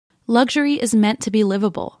Luxury is meant to be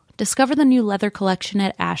livable. Discover the new leather collection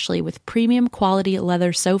at Ashley with premium quality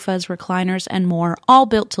leather sofas, recliners, and more, all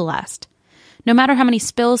built to last. No matter how many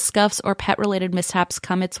spills, scuffs, or pet-related mishaps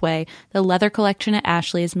come its way, the leather collection at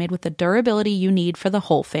Ashley is made with the durability you need for the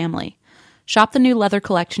whole family. Shop the new leather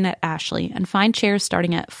collection at Ashley and find chairs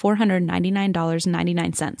starting at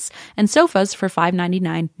 $499.99 and sofas for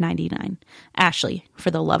 $599.99. Ashley,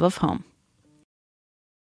 for the love of home.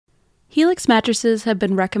 Helix mattresses have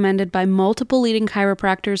been recommended by multiple leading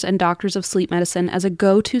chiropractors and doctors of sleep medicine as a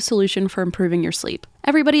go-to solution for improving your sleep.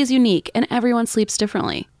 Everybody is unique, and everyone sleeps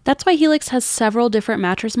differently. That's why Helix has several different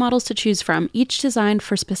mattress models to choose from, each designed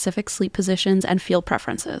for specific sleep positions and feel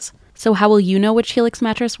preferences. So how will you know which Helix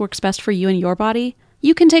mattress works best for you and your body?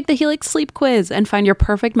 You can take the Helix Sleep Quiz and find your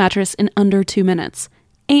perfect mattress in under 2 minutes.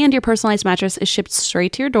 And your personalized mattress is shipped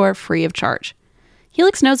straight to your door free of charge.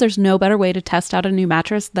 Helix knows there's no better way to test out a new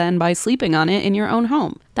mattress than by sleeping on it in your own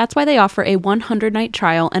home. That's why they offer a 100-night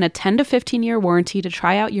trial and a 10 to 15-year warranty to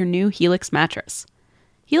try out your new Helix mattress.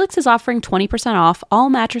 Helix is offering 20% off all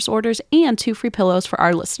mattress orders and 2 free pillows for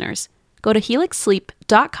our listeners. Go to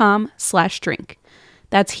helixsleep.com/drink.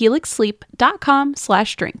 That's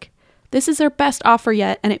helixsleep.com/drink. This is their best offer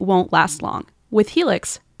yet, and it won't last long. With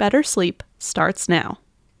Helix, better sleep starts now.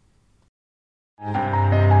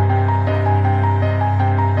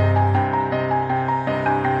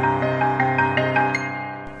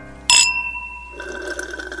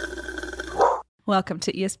 Welcome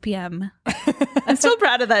to ESPN. I'm so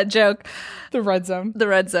proud of that joke. The red zone. The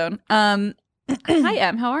red zone. Hi,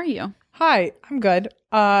 Em. How are you? Hi, I'm good.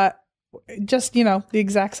 Just, the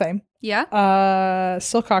exact same. Yeah?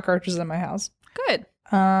 Still cockroaches in my house. Good.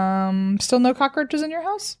 Still no cockroaches in your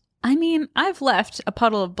house? I mean, I've left a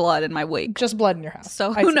puddle of blood in my wig. Just blood in your house.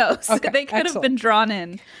 So who knows? Okay, they could have been drawn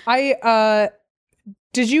in.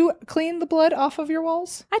 Did you clean the blood off of your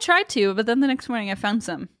walls? I tried to, but then the next morning I found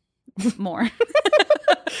some more.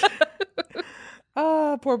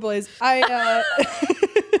 Poor Blaze. Also,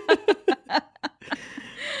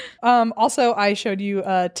 I showed you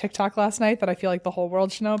a TikTok last night that I feel like the whole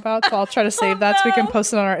world should know about, so I'll try to save that so we can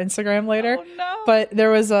post it on our Instagram later. Oh, no. But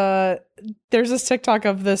there's this TikTok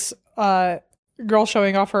of this girl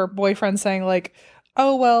showing off her boyfriend saying like,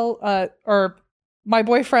 oh, well, or my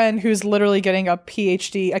boyfriend who's literally getting a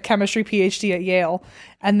PhD, a chemistry PhD at Yale,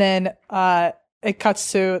 and then it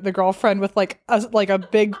cuts to the girlfriend with like a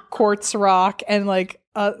big quartz rock and like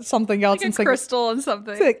something else, like and a crystal and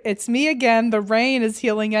something. It's me again. The rain is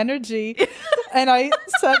healing energy. And I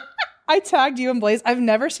said, I tagged you and Blaze. I've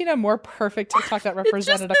never seen a more perfect TikTok that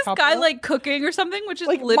represented it's just a couple. This guy like cooking or something, which is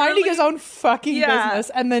like literally minding his own fucking business,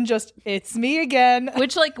 and then just it's me again.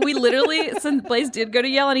 Which like we literally, since Blaze did go to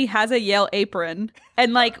Yale and he has a Yale apron,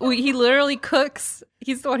 and like he literally cooks.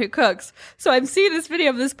 He's the one who cooks. So I'm seeing this video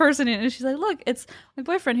of this person and she's like, look, it's my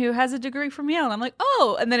boyfriend who has a degree from Yale. And I'm like,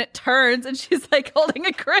 oh. And then it turns and she's like holding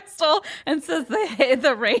a crystal and says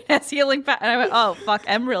the rain has healing power. And I went, oh, fuck.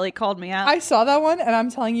 Em really called me out. I saw that one and I'm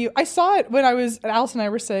telling you, I saw it when Alice and I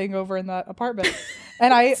were staying over in that apartment.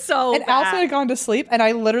 And Alice had gone to sleep and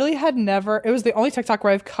I literally it was the only TikTok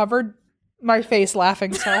where I've covered my face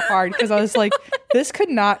laughing so hard because I was like,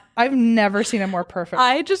 I've never seen a more perfect.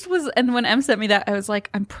 And when Em sent me that, I was like,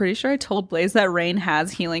 I'm pretty sure I told Blaze that rain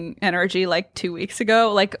has healing energy like 2 weeks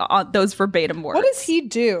ago, like on those verbatim words. What does he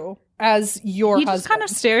do as your husband? He just kind of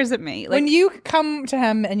stares at me. Like, when you come to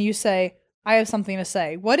him and you say, I have something to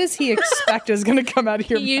say, what does he expect is going to come out of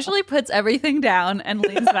your mouth? He usually puts everything down and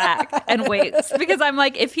leans back and waits. Because I'm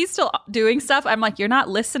like, if he's still doing stuff, I'm like, you're not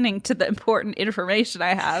listening to the important information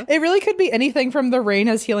I have. It really could be anything from the rain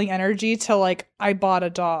has healing energy to like, I bought a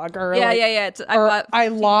dog. Or I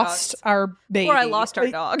lost our baby. Or I lost our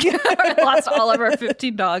dog. Or I lost all of our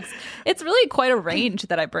 15 dogs. It's really quite a range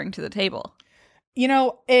that I bring to the table.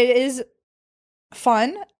 It is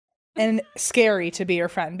fun and scary to be your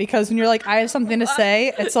friend because when you're like, I have something to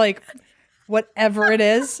say, it's like, whatever it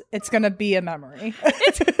is, it's going to be a memory.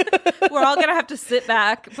 We're all going to have to sit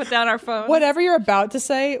back, put down our phones. Whatever you're about to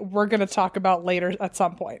say, we're going to talk about later at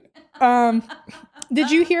some point. Did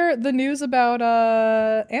you hear the news about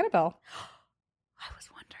Annabelle? I was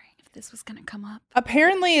wondering if this was going to come up.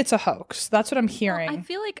 Apparently it's a hoax. That's what I'm hearing. Well, I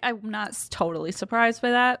feel like I'm not totally surprised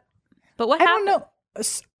by that. But what happened? I don't know.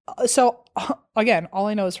 So, again, all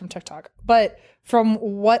I know is from TikTok. But from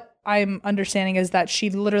what I'm understanding is that she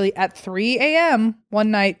literally at 3 a.m.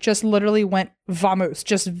 one night just literally went vamoose,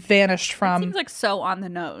 just vanished from... It seems like so on the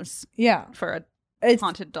nose. Yeah. For a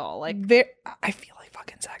haunted doll. I feel like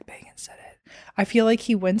fucking Zach Bagans said it. I feel like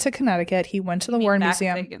he went to Connecticut. He went to the Warren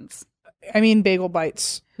Museum. Bagans. I mean, Bagel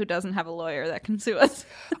Bites. Who doesn't have a lawyer that can sue us?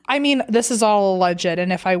 I mean, this is all alleged,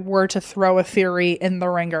 and if I were to throw a theory in the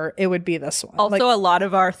ringer, it would be this one. Also, a lot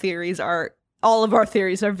of our theories are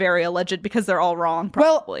very alleged because they're all wrong,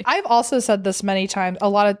 probably. Well, I've also said this many times. A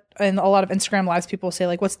lot of Instagram lives, people say,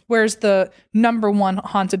 like, where's the number one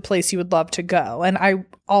haunted place you would love to go? And I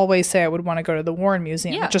always say I would want to go to the Warren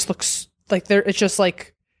Museum. Yeah. It just looks like it's just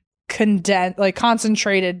like condensed, like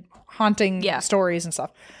concentrated haunting stories and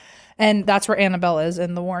stuff. And that's where Annabelle is,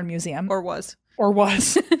 in the Warren Museum. Or was.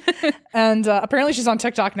 And apparently she's on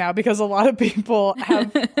TikTok now because a lot of people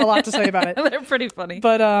have a lot to say about it. They're pretty funny.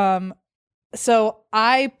 But so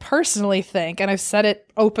I personally think, and I've said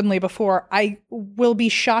it openly before, I will be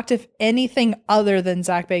shocked if anything other than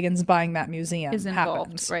Zach Bagans buying that museum is involved.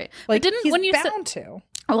 Happens. Right. Like, he's bound to.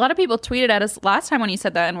 A lot of people tweeted at us last time when you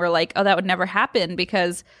said that, and we're like, oh, that would never happen,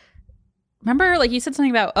 because remember, like, you said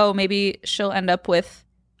something about, oh, maybe she'll end up with,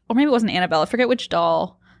 or maybe it wasn't Annabelle, I forget which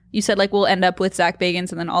doll. You said, like, we'll end up with Zach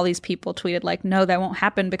Bagans, and then all these people tweeted, like, no, that won't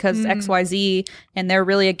happen because XYZ, and they're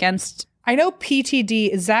really against. I know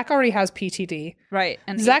PTD. Zach already has PTD. Right.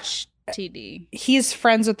 And Zach, HTD. He's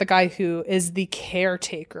friends with the guy who is the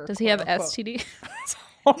caretaker. Does he have STD?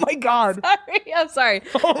 Oh, my God. I'm sorry.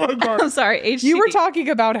 Oh, my God. I'm sorry. HTD. You were talking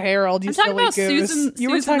about Harold, you silly goose.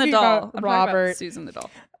 You were talking the doll. about Robert. About Susan the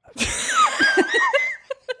doll.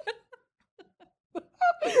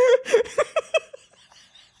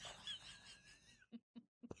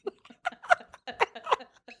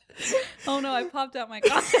 Oh no, I popped out my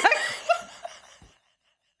contact.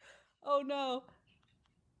 Oh no.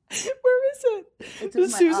 Where is it?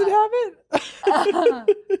 Does Susan have it?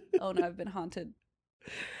 Oh no, I've been haunted.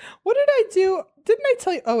 What did I do? Didn't I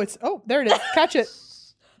tell you? Oh, there it is. Catch it.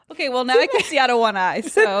 Okay, well now I can see out of one eye,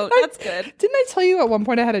 so that's good. Didn't I tell you at one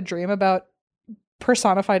point I had a dream about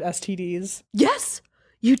personified STDs? Yes,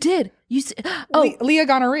 you did. You said, Leah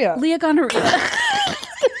gonorrhea. Leah gonorrhea.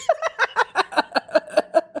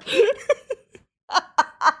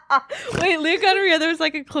 Wait, Leah gonorrhea. There was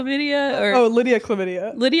like a chlamydia, Lydia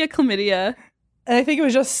chlamydia. Lydia chlamydia, and I think it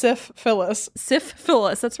was just syphilis.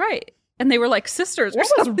 Syphilis. That's right. And they were like sisters. What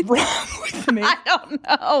was wrong with me? I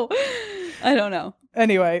don't know.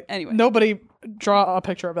 Anyway, nobody draw a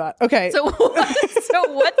picture of that. Okay. So what's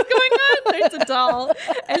going on? There's a doll,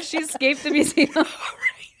 and she escaped the museum.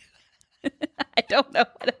 I don't know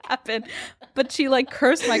what happened, but she like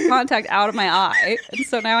cursed my contact out of my eye, and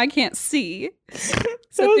so now I can't see.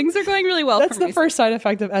 So things are going really well. That's the first side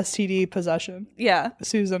effect of STD possession. Yeah,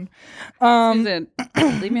 Susan. Susan,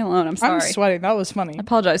 leave me alone. I'm sorry. I'm sweating. That was funny. I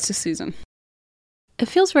apologize to Susan. It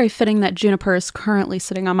feels very fitting that Juniper is currently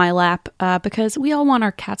sitting on my lap because we all want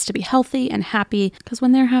our cats to be healthy and happy, because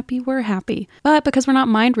when they're happy, we're happy. But because we're not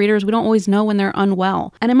mind readers, we don't always know when they're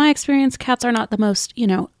unwell. And in my experience, cats are not the most,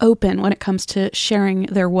 open when it comes to sharing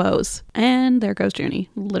their woes. And there goes Junie.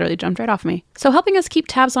 Literally jumped right off me. So helping us keep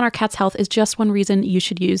tabs on our cat's health is just one reason you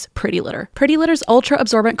should use Pretty Litter. Pretty Litter's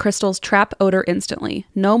ultra-absorbent crystals trap odor instantly.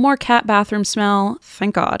 No more cat bathroom smell,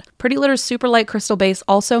 thank God. Pretty Litter's super light crystal base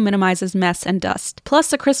also minimizes mess and dust. Plus,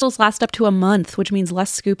 the crystals last up to a month, which means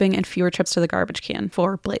less scooping and fewer trips to the garbage can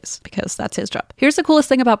for Blaze, because that's his job. Here's the coolest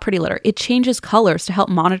thing about Pretty Litter. It changes colors to help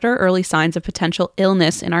monitor early signs of potential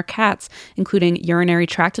illness in our cats, including urinary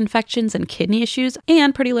tract infections and kidney issues,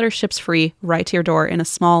 and Pretty Litter ships free right to your door in a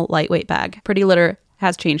small, lightweight bag. Pretty Litter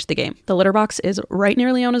has changed the game. The litter box is right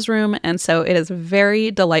near Leona's room, and so it is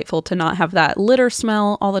very delightful to not have that litter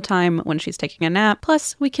smell all the time when she's taking a nap.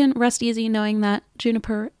 Plus, we can rest easy knowing that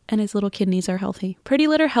Juniper and his little kidneys are healthy. Pretty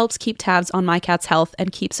Litter helps keep tabs on my cat's health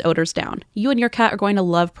and keeps odors down. You and your cat are going to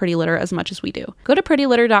love Pretty Litter as much as we do. Go to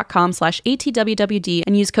prettylitter.com/ATWWD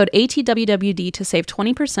and use code ATWWD to save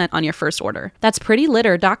 20% on your first order. That's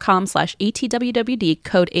prettylitter.com/ATWWD,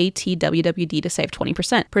 code ATWWD to save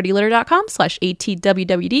 20%.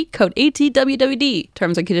 prettylitter.com/ATWWD, code ATWWD.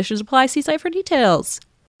 Terms and conditions apply. See site for details.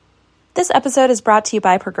 This episode is brought to you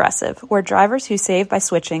by Progressive, where drivers who save by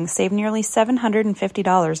switching save nearly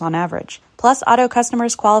 $750 on average. Plus, auto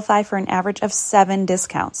customers qualify for an average of 7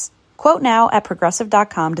 discounts. Quote now at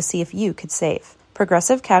Progressive.com to see if you could save.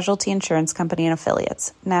 Progressive Casualty Insurance Company and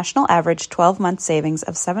Affiliates. National average 12-month savings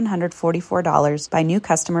of $744 by new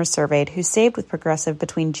customers surveyed who saved with Progressive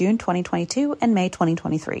between June 2022 and May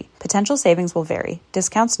 2023. Potential savings will vary.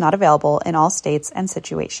 Discounts not available in all states and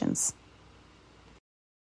situations.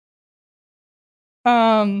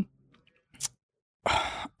 I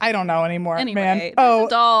don't know anymore, anyway, man.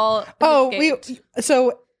 Doll.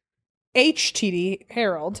 So HTD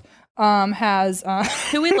Harold has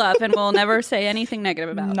who we love and will never say anything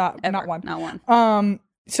negative about. Not one. Not one.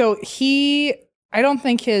 So he I don't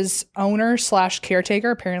think his owner /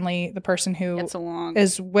 caretaker, apparently the person who Gets along.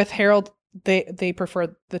 is with Harold, they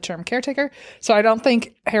prefer the term caretaker. So I don't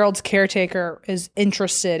think Harold's caretaker is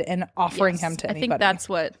interested in offering him to anybody. I think that's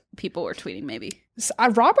what people were tweeting, maybe.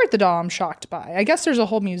 Robert the Doll, I'm shocked by. I guess there's a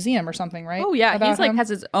whole museum or something, right? Oh yeah, about he's like him? has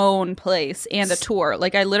his own place and a tour.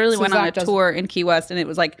 Like I literally So went on a Zach doesn't- tour in Key West, and it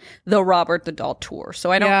was like the Robert the Doll tour.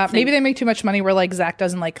 So I don't. Yeah, think, maybe they make too much money where like Zach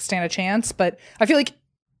doesn't like stand a chance. But I feel like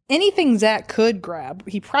anything Zach could grab,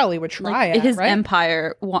 he probably would try like, at, his right?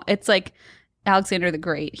 empire. It's like Alexander the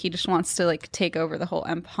Great. He just wants to like take over the whole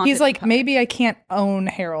empire. He's like, maybe I can't own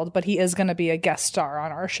Harold, but he is going to be a guest star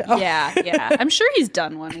on our show. yeah. I'm sure he's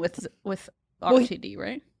done one with RTD,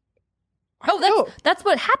 right? Oh, that's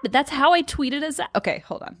what happened. That's how I tweeted at Zach. Okay,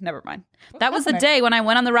 hold on. Never mind. That was the day when I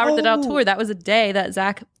went on the Robert the Doll tour. That was the day that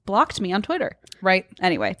Zach blocked me on Twitter. Right.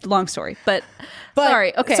 Anyway, long story. But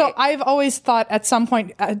sorry. Okay. So I've always thought at some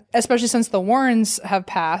point, especially since the Warrens have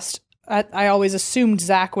passed, I always assumed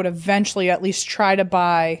Zach would eventually at least try to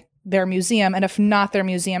buy their museum, and if not their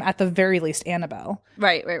museum, at the very least Annabelle.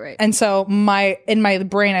 Right. And so in my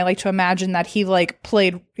brain, I like to imagine that he like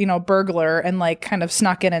played, burglar and like kind of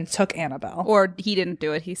snuck in and took Annabelle. Or he didn't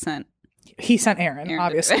do it. He sent Aaron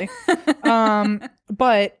obviously.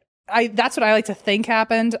 But that's what I like to think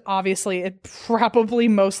happened. Obviously, it probably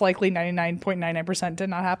most likely 99.99% did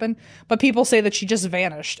not happen. But people say that she just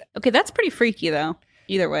vanished. Okay, that's pretty freaky though.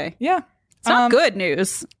 Either way. Yeah. It's not good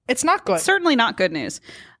news. It's not good. Certainly not good news.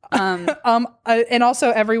 And also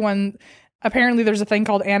everyone, apparently there's a thing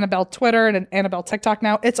called Annabelle Twitter and an Annabelle TikTok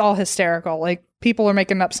now. It's all hysterical. Like people are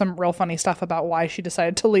making up some real funny stuff about why she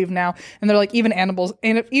decided to leave now. And they're like, even Annabelle's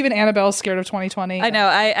scared of 2020. I know.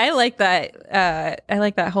 I like that. I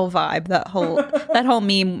like that whole vibe, that whole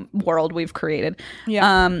meme world we've created.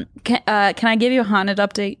 Yeah. Can I give you a haunted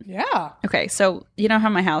update? Yeah. Okay. So you know how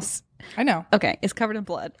my house, I know. okay, it's covered in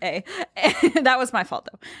blood. A, that was my fault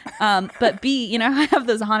though. But B, you know, I have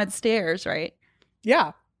those haunted stairs, right?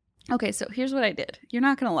 Yeah. Okay, so here's what I did. You're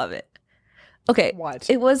not gonna love it. Okay, What?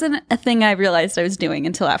 It wasn't a thing I realized I was doing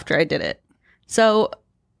until after I did it. So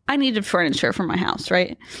I needed furniture for my house,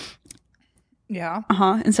 right? Yeah.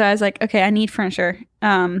 And so I was like, okay, I need furniture,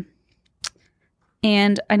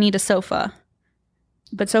 and I need a sofa,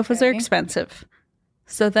 but sofas are Okay. expensive.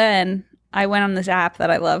 So then I went on this app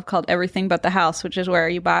that I love called Everything But the House, which is where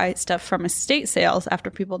you buy stuff from estate sales after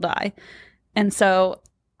people die. And so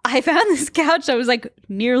I found this couch that was like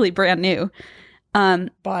nearly brand new.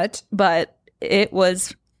 But it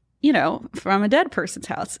was, from a dead person's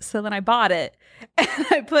house. So then I bought it and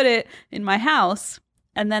I put it in my house.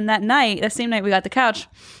 And then that same night we got the couch,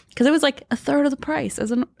 because it was like a third of the price. I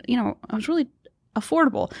was really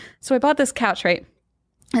affordable. So I bought this couch, right?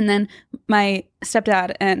 And then my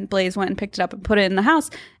stepdad and Blaze went and picked it up and put it in the house.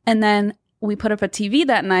 And then we put up a TV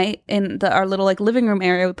that night in our little like living room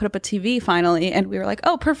area. We put up a TV finally, and we were like,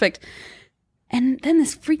 oh, perfect. And then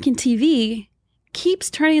this freaking TV keeps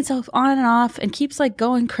turning itself on and off and keeps like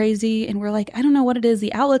going crazy. And we're like, I don't know what it is.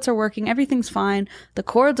 The outlets are working. Everything's fine. The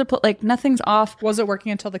cords are like nothing's off. was it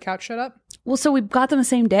working until the couch shut up? Well, so we got them the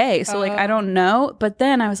same day. So like, I don't know. But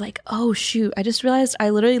then I was like, oh shoot. I just realized I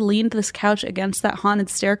literally leaned this couch against that haunted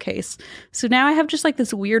staircase. So now I have just like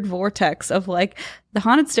this weird vortex of like the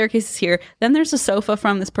haunted staircase is here. Then there's a sofa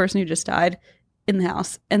from this person who just died in the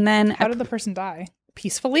house. And then How did the person die?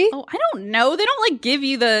 Peacefully? oh, I don't know. They don't like give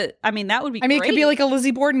you that would be I mean, great. it could be like a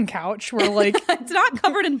Lizzie Borden couch where like it's not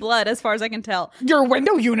covered in blood as far as I can tell. your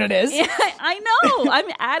window unit is. Yeah, I know. I'm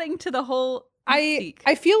adding to the whole mystique.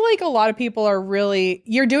 I feel like a lot of people are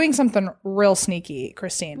you're doing something real sneaky,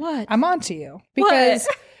 Christine. What? I'm on to you because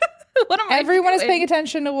What am I everyone is doing? paying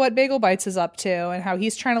attention to what Bagel Bites is up to and how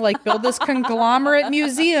he's trying to like build this conglomerate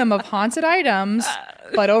museum of haunted items.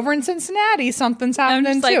 But over in Cincinnati, something's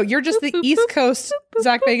happening just like, too. You're just the boop, boop, East boop, Coast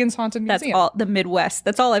Zach Bagans Haunted That's Museum. all the Midwest.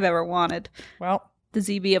 That's all I've ever wanted. Well, The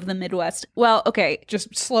ZB of the Midwest. Well, okay.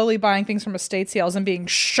 just slowly buying things from estate sales and being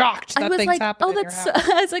shocked I that was things like, happen oh, in your that's. house.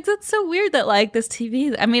 I was like, that's so weird that like this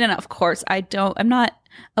TV. I mean, and of course, I'm not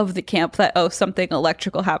of the camp that something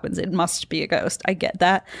electrical happens, it must be a ghost. I get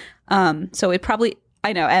that. So it probably.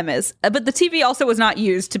 I know M is, but the TV also was not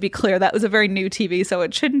used, to be clear. That was a very new TV, so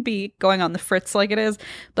it shouldn't be going on the fritz like it is.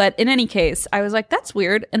 But in any case, I was like, that's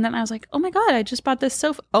weird. And then I was like, oh my God, I just bought this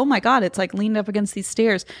sofa. Oh my God, it's like leaned up against these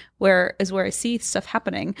stairs where I see stuff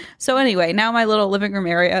happening. So anyway, now my little living room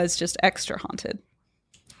area is just extra haunted.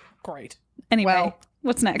 Great. Anyway, Well-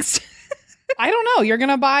 what's next? I don't know. You're going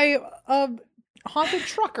to buy a haunted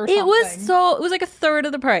truck or something. It was like a third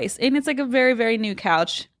of the price. And it's like a very, very new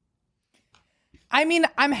couch. I mean,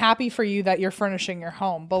 I'm happy for you that you're furnishing your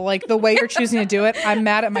home, but like the way you're choosing to do it, I'm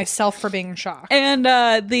mad at myself for being shocked. And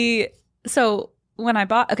so when I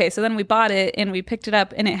bought, okay, so then we bought it and we picked it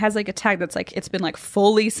up and it has like a tag that's like, it's been like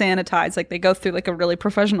fully sanitized. Like they go through like a really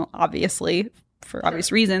professional, obviously, for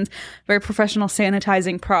obvious reasons, very professional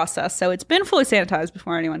sanitizing process. So it's been fully sanitized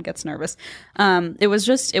before anyone gets nervous. It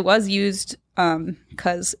was used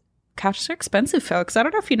because couches are expensive, folks. I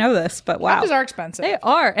don't know if you know this, but wow. Couches are expensive. They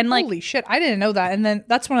are. And like, holy shit, I didn't know that. And then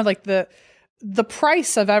that's one of like the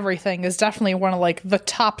price of everything is definitely one of like the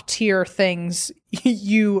top tier things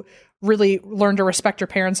you really learn to respect your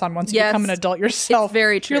parents on once you become an adult yourself. It's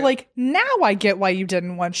very true. You're like, now I get why you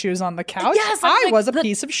didn't want shoes on the couch. Yes, I like, was a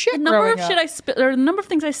piece of shit. The number growing of up. shit I spilled, or the number of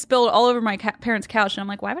things I spilled all over my parents' couch, and I'm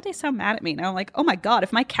like, why would they sound mad at me? And I'm like, oh my god,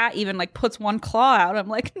 if my cat even like puts one claw out, I'm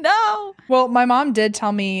like, no. Well, my mom did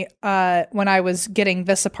tell me when I was getting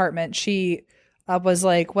this apartment, she was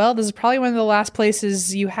like, well, this is probably one of the last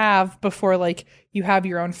places you have before like you have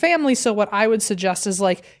your own family. So what I would suggest is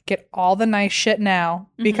like get all the nice shit now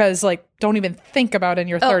because like don't even think about in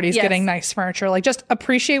your 30s getting nice furniture. Like just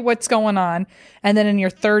appreciate what's going on. And then in your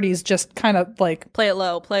 30s, just kind of like play it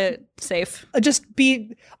low, play it safe. Just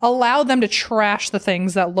allow them to trash the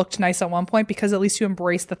things that looked nice at one point because at least you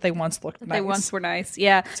embrace that they once looked nice. They once were nice.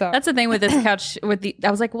 Yeah. So that's the thing with this couch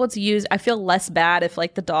I was like, well, it's used. I feel less bad if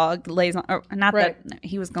like the dog lays on, or not that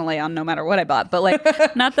he was going to lay on no matter what I bought, but like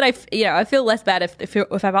not that I feel less bad if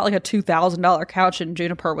I bought like a $2,000 couch and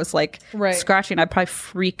Juniper was like scratching, I'd probably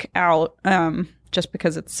freak out just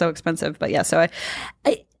because it's so expensive. But yeah, so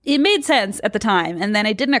it made sense at the time. And then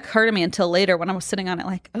it didn't occur to me until later when I was sitting on it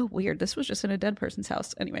like, oh, weird. This was just in a dead person's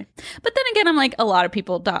house. Anyway. But then again, I'm like, a lot of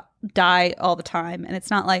people die all the time. And it's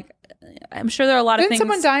not like, I'm sure there are a lot of things. Didn't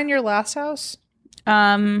someone die in your last house?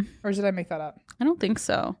 Or did I make that up? I don't think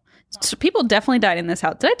so. So people definitely died in this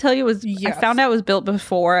house. Did I tell you it was? Yes. I found out it was built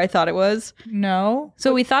before I thought it was. No.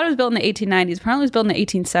 So we thought it was built in the 1890s. Apparently it was built in the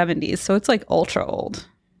 1870s. So it's like ultra old.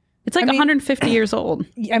 It's like 150 years old.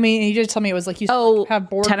 I mean, you did tell me it was like you have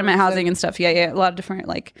board tenement housing and stuff. Yeah. A lot of different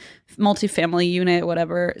like multifamily unit,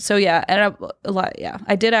 whatever. So yeah, and a lot. Yeah,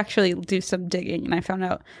 I did actually do some digging, and I found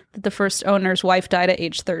out that the first owner's wife died at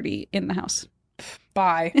age 30 in the house.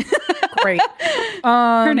 Bye. Great.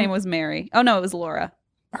 Her name was Mary. Oh no, it was Laura.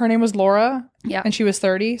 Her name was Laura. Yeah, and she was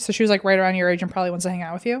 30, so she was like right around your age and probably wants to hang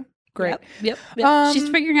out with you. Great. Yep. She's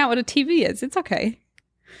figuring out what a TV is. It's okay.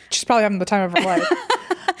 She's probably having the time of her life.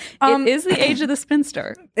 It is the age of the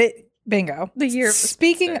spinster. Bingo. The year.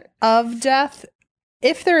 Speaking of death,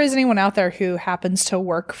 if there is anyone out there who happens to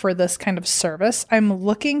work for this kind of service, I'm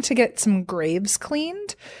looking to get some graves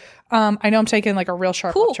cleaned. I know I'm taking like a real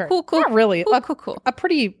sharp left turn. Cool. Not really. Cool. A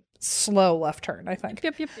pretty slow left turn, I think.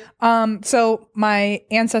 Yep. So my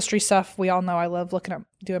ancestry stuff, we all know I love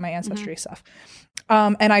doing my ancestry stuff.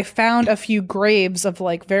 And I found a few graves of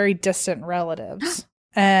like very distant relatives.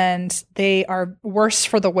 And they are worse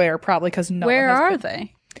for the wear, probably because Where are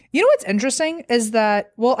they? You know what's interesting is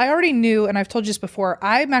that, well, I already knew, and I've told you this before,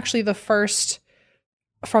 I'm actually the first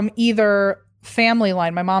from either family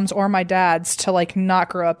line, my mom's or my dad's, to like not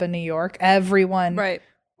grow up in New York. Everyone, right?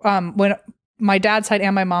 When my dad's side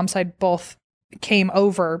and my mom's side both came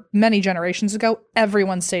over many generations ago,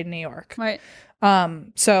 everyone stayed in New York, right?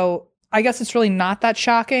 So I guess it's really not that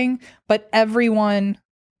shocking, but every one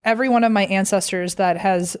of my ancestors that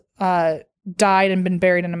has died and been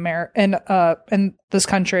buried in in this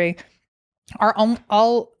country are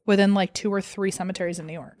all within like 2 or 3 cemeteries in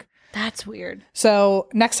New York. That's weird. So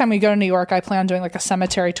next time we go to New York, I plan on doing like a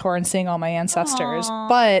cemetery tour and seeing all my ancestors. Aww.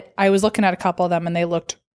 But I was looking at a couple of them and they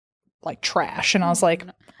looked like trash, and I was like,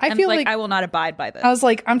 I feel like I will not abide by this. I was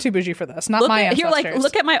like, I'm too bougie for this. Not my ancestors. You're like,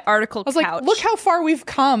 look at my article. I was like, look how far we've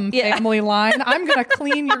come, family line. I'm gonna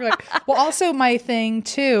clean your. Well, also my thing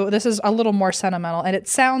too. This is a little more sentimental, and it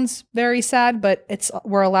sounds very sad, but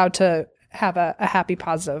we're allowed to have a happy,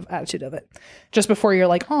 positive attitude of it. Just before you're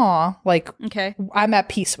like, aw, like, okay, I'm at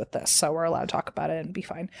peace with this, so we're allowed to talk about it and be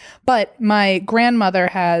fine. But my grandmother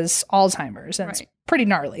has Alzheimer's, and it's pretty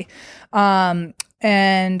gnarly.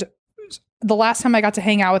 And the last time I got to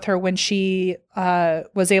hang out with her when she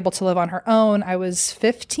was able to live on her own, I was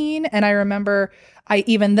 15. And I remember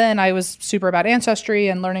even then I was super about ancestry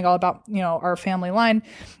and learning all about, our family line.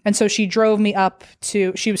 And so she drove me up she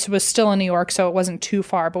was still in New York, so it wasn't too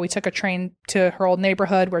far, but we took a train to her old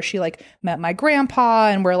neighborhood where she like met my grandpa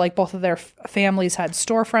and where like both of their families had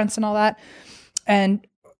storefronts and all that. And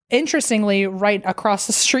interestingly, right across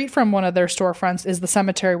the street from one of their storefronts is the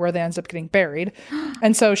cemetery where they ended up getting buried.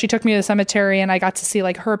 And so she took me to the cemetery and I got to see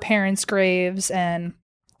like her parents' graves, and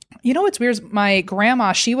You know what's weird is my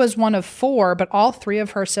grandma, she was one of 4, but all 3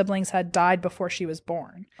 of her siblings had died before she was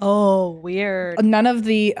born. Oh, weird. None of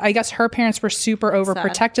I guess her parents were super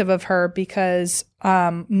overprotective of her because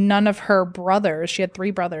none of her brothers, she had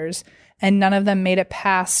 3 brothers, and none of them made it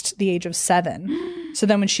past the age of 7. So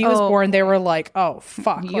then when she was born, they were like, oh,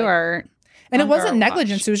 fuck. You are... And it wasn't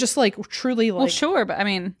negligence. It was just like truly like... Well, sure, but I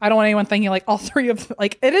mean... I don't want anyone thinking like all 3 of...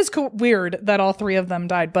 Like, it is weird that all 3 of them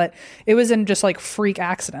died, but it was in just like freak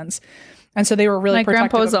accidents. And so they were really protective. My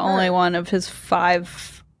grandpa was the her. only one of his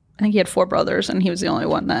 5... I think he had 4 brothers, and he was the only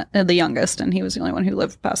one that... the youngest, and he was the only one who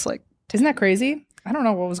lived past like... Isn't that crazy? I don't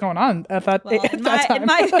know what was going on at that, well, at that time. In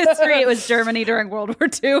my history, it was Germany during World War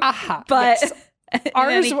II. Aha, but...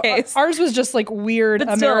 Yes. Ours was just like weird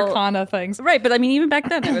Americana things. Right, but I mean, even back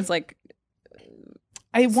then, there was like...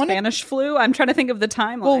 Spanish flu. I'm trying to think of the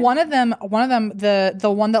timeline. Well, one of them,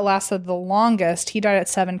 the one that lasted the longest, he died at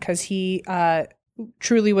 7 because he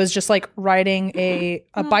truly was just like riding a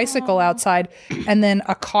bicycle outside, and then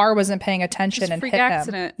a car wasn't paying attention and hit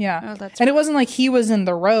accident. him. Yeah, and it wasn't like he was in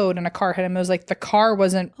the road and a car hit him. It was like the car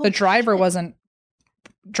wasn't, the driver wasn't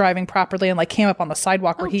driving properly and like came up on the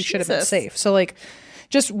sidewalk where he should have been safe. So like,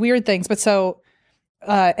 just weird things. But so.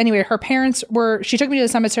 Anyway, her parents she took me to the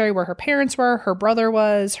cemetery where her parents were, her brother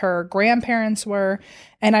was, her grandparents were.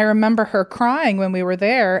 And I remember her crying when we were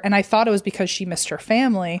there. And I thought it was because she missed her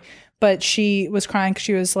family, but she was crying because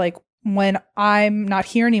she was like, when I'm not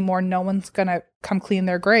here anymore, no one's going to come clean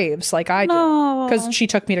their graves like I do. Because she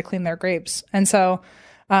took me to clean their graves. And so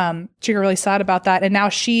she got really sad about that. And now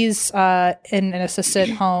she's in an assisted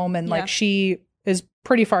home and like she is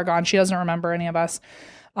pretty far gone. She doesn't remember any of us.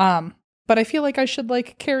 But I feel like I should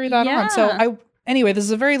like carry that on. So anyway, this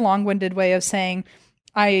is a very long-winded way of saying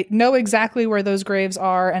I know exactly where those graves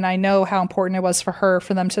are, and I know how important it was for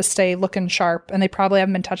them to stay looking sharp, and they probably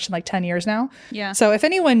haven't been touched in like 10 years now. Yeah. So if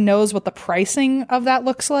anyone knows what the pricing of that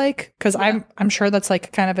looks like, because I'm sure that's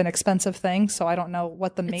like kind of an expensive thing, so I don't know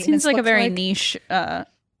what the maintenance seems like looks a very niche.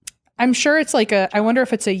 I'm sure it's like I wonder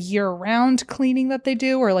if it's a year-round cleaning that they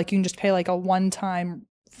do, or like you can just pay like a one-time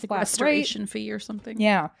restoration fee or something.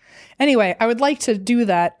 Yeah. Anyway, I would like to do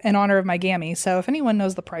that in honor of my Gammy. So if anyone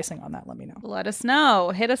knows the pricing on that, let me know. Let us know.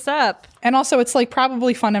 Hit us up. And also, it's like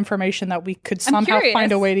probably fun information that we could somehow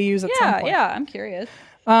find a way to use at some point. Yeah, I'm curious.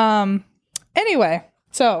 Anyway,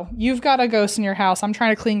 so you've got a ghost in your house. I'm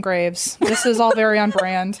trying to clean graves. This is all very on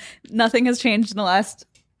brand. Nothing has changed in the last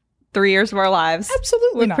 3 years of our lives.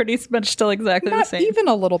 Absolutely We're pretty much still exactly the same. Not even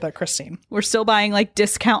a little bit, Christine. We're still buying like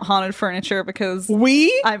discount haunted furniture because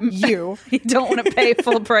you don't want to pay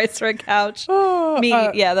full price for a couch.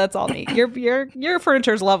 Yeah, that's all me. Your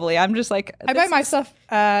furniture's lovely. I'm just like I buy my stuff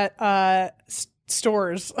at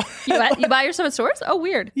stores. You buy your stuff at stores? Oh,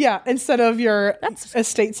 weird. Yeah, instead of your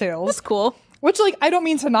estate sales. That's cool. Which like I don't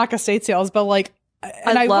mean to knock estate sales, but like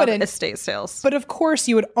I love estate sales. But of course,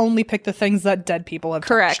 you would only pick the things that dead people have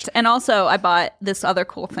Correct. touched. And also, I bought this other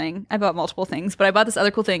cool thing. I bought multiple things, but I bought this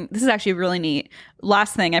other cool thing. This is actually really neat.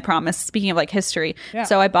 Last thing, I promise. Speaking of like history. Yeah.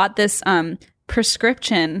 So I bought this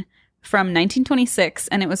prescription from 1926,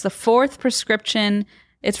 and it was the 4th prescription.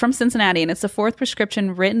 It's from Cincinnati, and it's the 4th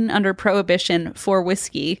prescription written under Prohibition for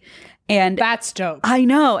whiskey. And that's dope. I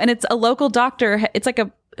know. And it's a local doctor. It's like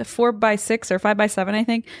a 4x6 or 5x7, I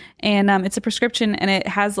think. And it's a prescription, and it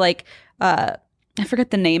has like I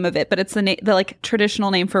forget the name of it, but it's the like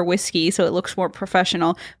traditional name for whiskey, so it looks more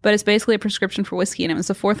professional. But it's basically a prescription for whiskey, and it was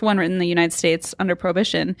the 4th one written in the United States under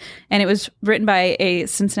Prohibition. And it was written by a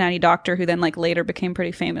Cincinnati doctor who then like later became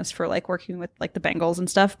pretty famous for like working with like the Bengals and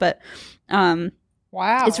stuff. But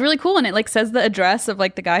wow, it's really cool, and it like says the address of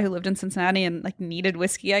like the guy who lived in Cincinnati and like needed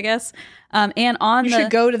whiskey, I guess. And on you should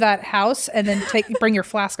go to that house and then bring your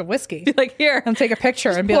flask of whiskey, be like here, and take a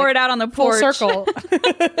picture and pour it out on the porch. Full circle,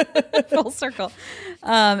 full circle.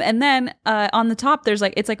 And then on the top, there's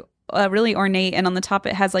like it's like really ornate, and on the top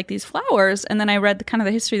it has like these flowers. And then I read kind of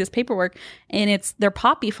the history of this paperwork, and they're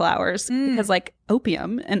poppy flowers because like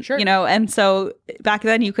opium, and you know, and so back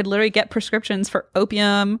then you could literally get prescriptions for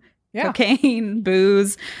opium. Yeah. Cocaine,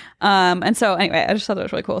 booze. And so anyway, I just thought that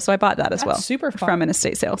was really cool. So I bought that as well. Super fun. From an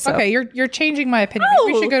estate sale. So. Okay, you're changing my opinion.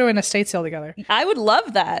 We should go to an estate sale together. I would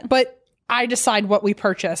love that. But I decide what we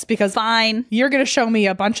purchase because fine. You're going to show me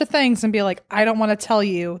a bunch of things and be like, I don't want to tell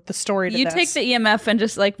you the story to this. You take the EMF and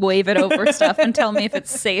just like wave it over stuff and tell me if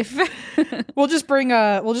it's safe. We'll just bring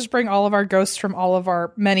all of our ghosts from all of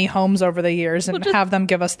our many homes over the years and have them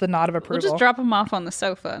give us the nod of approval. We'll just drop them off on the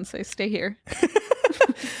sofa and say, stay here.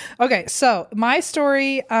 Okay, so my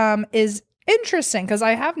story is interesting because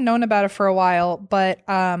I have known about it for a while, but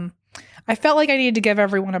I felt like I needed to give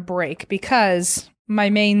everyone a break because my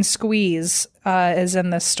main squeeze is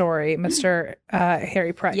in this story, Mr.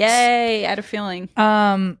 Harry Price. Yay! I had a feeling.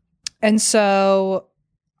 And so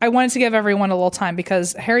I wanted to give everyone a little time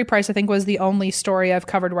because Harry Price, I think, was the only story I've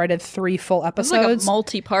covered where I did 3 full episodes. It was like a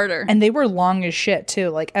multi-parter. And they were long as shit, too.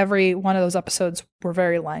 Like, every one of those episodes were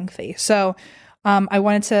very lengthy. So I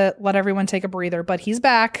wanted to let everyone take a breather, but he's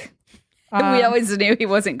back. We always knew he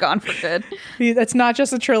wasn't gone for good. It's not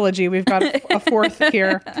just a trilogy. We've got a 4th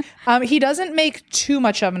here. He doesn't make too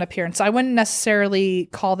much of an appearance. I wouldn't necessarily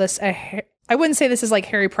call this I wouldn't say this is like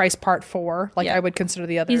Harry Price Part 4. Like, I would consider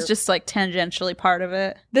the other. He's just like tangentially part of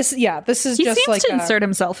it. This is he just seems like to insert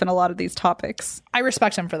himself in a lot of these topics. I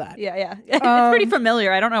respect him for that. Yeah. It's pretty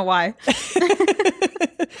familiar. I don't know why.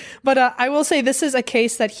 But I will say this is a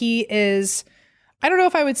case that he is, I don't know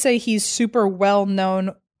if I would say he's super well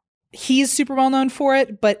known. He's super well known for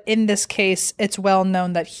it, but in this case, it's well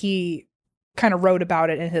known that he kind of wrote about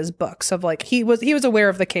it in his books of like, he was aware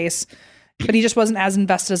of the case, but he just wasn't as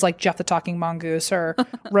invested as like Jeff the Talking Mongoose or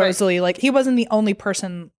Rosalie. Right. Like, he wasn't the only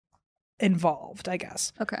person involved, I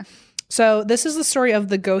guess. Okay. So this is the story of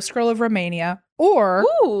the Ghost Girl of Romania, or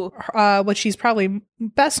what she's probably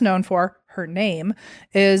best known for, her name,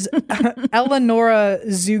 is Eleonora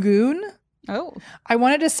Zugun. Oh. I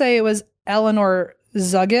wanted to say it was Eleanor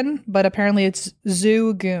Zugun, but apparently it's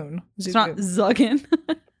Zugun. It's not Zugun.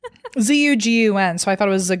 Zugun, so I thought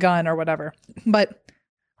it was Zagun or whatever. But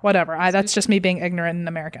whatever. That's just me being ignorant and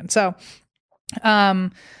American. So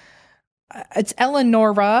it's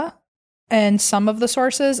Eleonora in some of the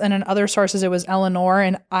sources, and in other sources it was Eleanor,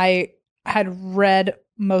 and I had read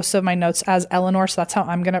most of my notes as Eleanor, so that's how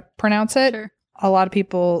I'm going to pronounce it. Sure. A lot of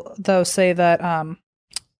people, though, say that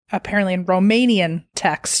apparently in Romanian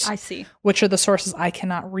text, I see, which are the sources I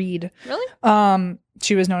cannot read. Really?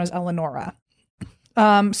 She was known as Eleonora.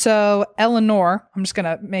 So Eleanor, I'm just going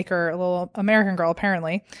to make her a little American girl,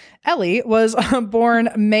 apparently. Ellie was born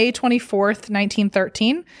May 24th,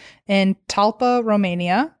 1913 in Talpa,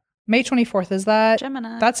 Romania. May 24th, is that?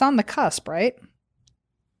 Gemini. That's on the cusp, right?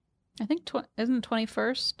 I think, isn't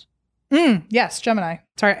 21st? Yes, Gemini.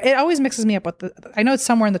 Sorry, it always mixes me up with I know it's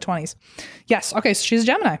somewhere in the 20s. Yes, okay, so she's a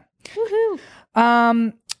Gemini.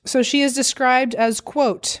 Woohoo. So she is described as,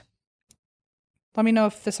 quote, let me know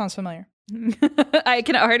if this sounds familiar. I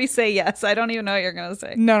can already say yes. I don't even know what you're going to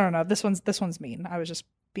say. No. This one's mean. I was just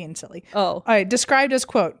being silly. Oh. All right. Described as,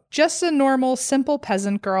 quote, just a normal, simple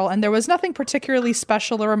peasant girl, and there was nothing particularly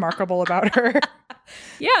special or remarkable about her.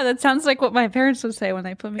 Yeah, that sounds like what my parents would say when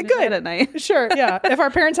they put me to bed at night. Sure, yeah. If our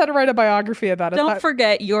parents had to write a biography about it. Don't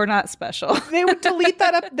forget, you're not special. They would delete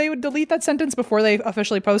that they would delete that sentence before they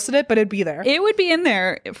officially posted it, but it'd be there. It would be in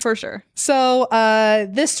there for sure. So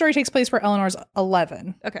this story takes place where Eleanor's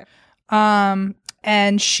 11. Okay.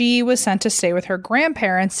 And she was sent to stay with her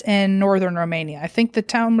grandparents in northern Romania. I think the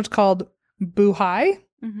town was called Buhai.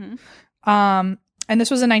 Mm-hmm. And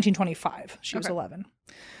this was in 1925. She was 11.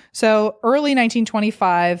 So early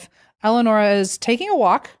 1925, Eleonora is taking a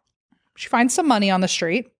walk. She finds some money on the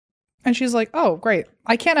street. And she's like, oh, great.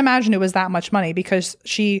 I can't imagine it was that much money, because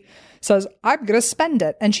she says, I'm going to spend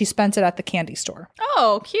it. And she spent it at the candy store.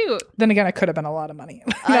 Oh, cute. Then again, it could have been a lot of money.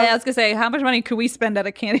 I was going to say, how much money could we spend at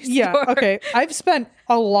a candy store? Yeah, okay. I've spent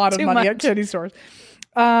a lot of money at candy stores.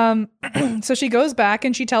 So she goes back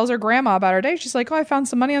and she tells her grandma about her day. She's like, oh, I found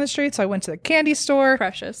some money on the street, so I went to the candy store.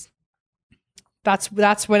 Precious. That's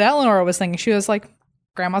what Eleanor was thinking. She was like,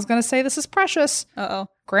 grandma's going to say this is precious. Uh-oh.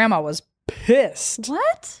 Grandma was pissed.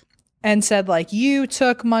 What? And said, like, you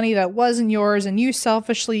took money that wasn't yours and you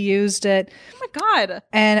selfishly used it. Oh my God.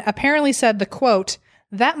 And apparently said the quote,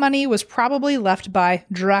 that money was probably left by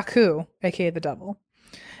Dracu, aka the devil.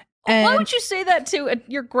 And why would you say that to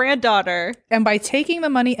your granddaughter? And by taking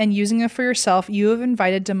the money and using it for yourself, you have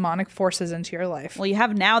invited demonic forces into your life. Well, you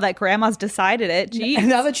have now that grandma's decided it. Jeez. And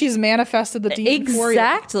now that she's manifested the demon for you.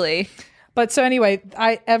 Exactly. But so anyway,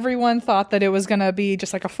 everyone thought that it was going to be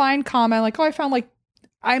just like a fine comment. Like, oh, I found like,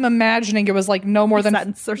 I'm imagining it was like no more than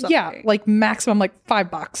cents or something. Yeah, like maximum like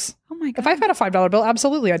 $5. Oh my God. If I found a $5 bill,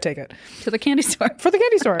 absolutely I'd take it. To the candy store. For the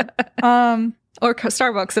candy store. Or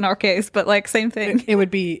Starbucks in our case, but like same thing. It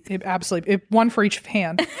would be absolutely one for each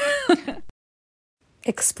hand.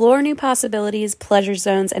 Explore new possibilities, pleasure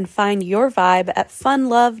zones, and find your vibe at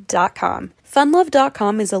funlove.com.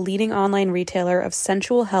 Funlove.com is a leading online retailer of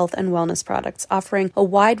sensual health and wellness products, offering a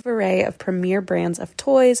wide array of premier brands of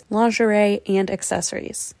toys, lingerie, and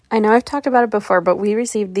accessories. I know I've talked about it before, but we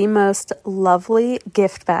received the most lovely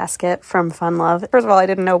gift basket from Funlove. First of all, I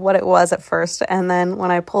didn't know what it was at first, and then when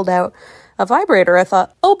I pulled out a vibrator, I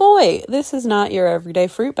thought, oh boy, this is not your everyday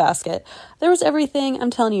fruit basket. There was everything, I'm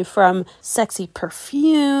telling you, from sexy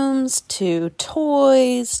perfumes to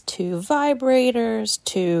toys to vibrators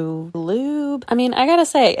to lube. I mean, I gotta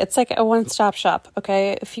say, it's like a one-stop shop,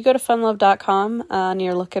 okay? If you go to funlove.com and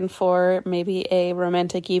you're looking for maybe a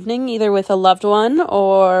romantic evening, either with a loved one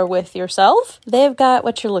or with yourself, they've got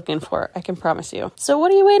what you're looking for, I can promise you. So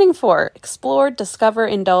what are you waiting for? Explore, discover,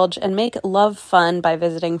 indulge, and make love fun by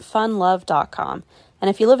visiting funlove.com. And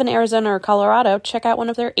if you live in Arizona or Colorado, check out one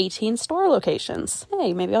of their 18 store locations.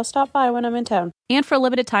 Hey, maybe I'll stop by when I'm in town. And for a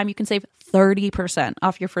limited time, you can save 30%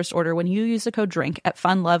 off your first order when you use the code DRINK at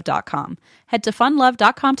funlove.com. Head to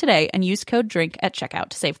funlove.com today and use code DRINK at checkout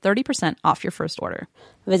to save 30% off your first order.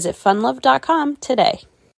 Visit funlove.com today.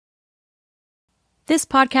 This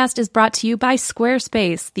podcast is brought to you by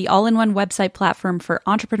Squarespace, the all-in-one website platform for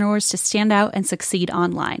entrepreneurs to stand out and succeed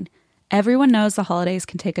online. Everyone knows the holidays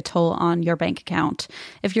can take a toll on your bank account.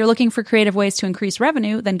 If you're looking for creative ways to increase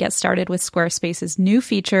revenue, then get started with Squarespace's new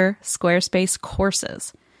feature, Squarespace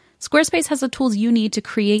Courses. Squarespace has the tools you need to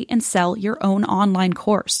create and sell your own online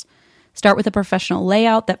course. Start with a professional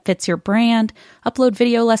layout that fits your brand, upload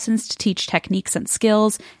video lessons to teach techniques and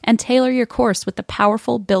skills, and tailor your course with the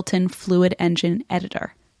powerful built-in Fluid Engine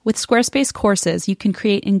editor. With Squarespace Courses, you can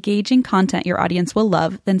create engaging content your audience will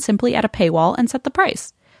love, then simply add a paywall and set the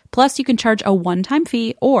price. Plus, you can charge a one-time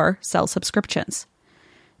fee or sell subscriptions.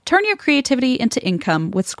 Turn your creativity into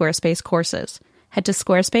income with Squarespace Courses. Head to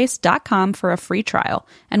squarespace.com for a free trial.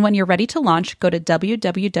 And when you're ready to launch, go to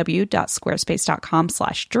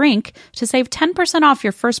www.squarespace.com/drink to save 10% off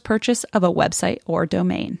your first purchase of a website or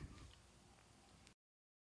domain.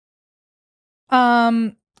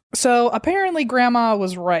 So apparently Grandma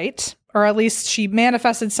was right, or at least she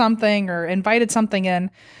manifested something or invited something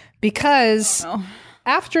in, because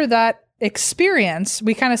after that experience,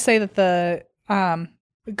 we kind of say that the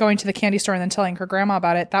going to the candy store and then telling her grandma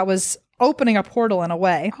about it, that was opening a portal in a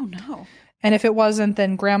way. Oh, no. And if it wasn't,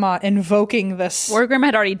 then Grandma invoking this. Or Grandma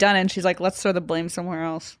had already done it, and she's like, let's throw the blame somewhere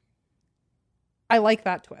else. I like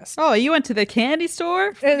that twist. Oh, you went to the candy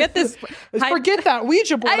store? Forget this. Forget that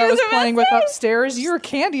Ouija board I was playing with upstairs. Your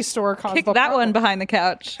candy store caused Kick the that problem. one behind the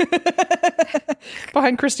couch.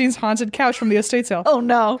 Behind Christine's haunted couch from the estate sale. Oh,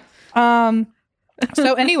 no.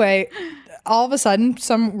 So anyway, all of a sudden,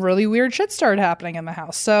 some really weird shit started happening in the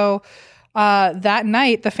house. So that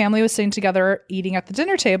night, the family was sitting together eating at the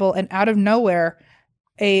dinner table, and out of nowhere,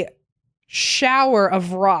 a shower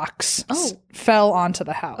of rocks fell onto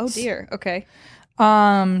the house. Oh, dear. Okay.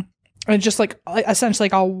 And just like essentially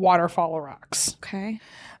like a waterfall of rocks. Okay.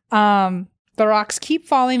 The rocks keep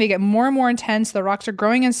falling. They get more and more intense. The rocks are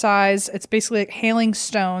growing in size. It's basically like hailing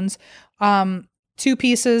stones. Two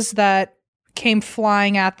pieces that came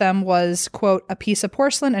flying at them was, quote, a piece of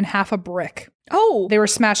porcelain and half a brick. Oh. They were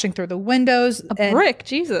smashing through the windows. A brick.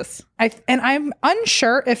 Jesus. I'm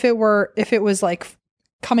unsure if it was like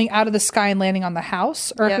coming out of the sky and landing on the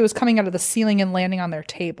house, or if it was coming out of the ceiling and landing on their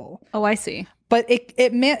table. Oh, I see. But it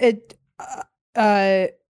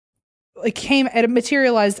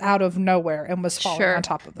materialized out of nowhere and was falling on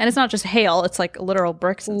top of them. And it's not just hail, it's like literal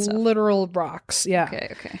bricks and stuff. Literal rocks, yeah.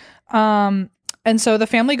 Okay. And so the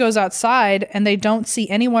family goes outside and they don't see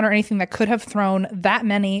anyone or anything that could have thrown that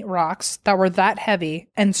many rocks that were that heavy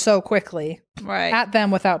and so quickly at them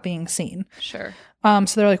without being seen. Sure. So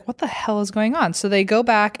they're like, what the hell is going on? So they go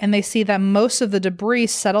back and they see that most of the debris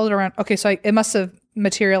settled around. Okay, so it must have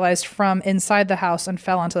materialized from inside the house and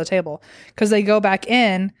fell onto the table, because they go back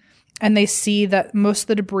in and they see that most of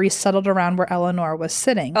the debris settled around where Eleanor was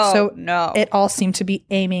sitting. Oh, so no. It all seemed to be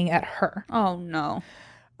aiming at her. Oh, no.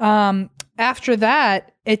 After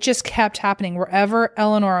that, it just kept happening. Wherever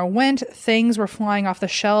Eleanor went, things were flying off the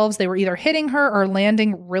shelves. They were either hitting her or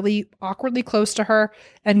landing really awkwardly close to her.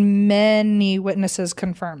 And many witnesses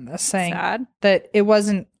confirmed this, saying that it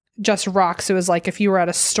wasn't just rocks. It was like if you were at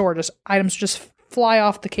a store, just items just fly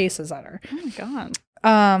off the cases at her. Oh, my God.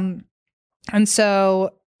 And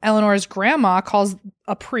so Eleanor's grandma calls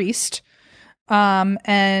a priest.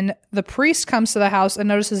 And the priest comes to the house and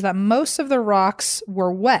notices that most of the rocks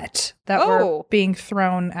were wet that were being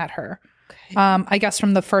thrown at her. Okay. I guess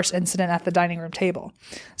from the first incident at the dining room table.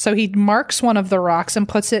 So he marks one of the rocks and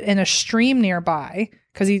puts it in a stream nearby,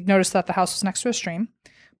 because he noticed that the house was next to a stream,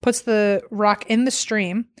 puts the rock in the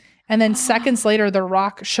stream. And then seconds later, the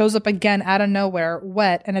rock shows up again out of nowhere,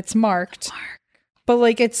 wet, and it's marked. But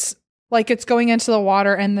it's going into the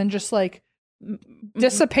water and then just like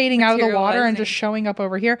dissipating out of the water and just showing up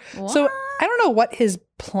over here. What? So I don't know what his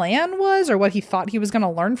plan was or what he thought he was going to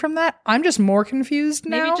learn from that. I'm just more confused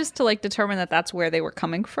now. Maybe just to like determine that that's where they were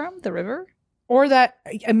coming from, the river. Or that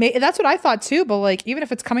that's what I thought too. But like, even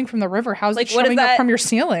if it's coming from the river, how's Like, it what is showing up that? from your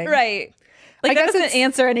ceiling? Right. Like, I that guess doesn't it's-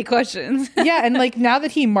 answer any questions. Yeah, and like now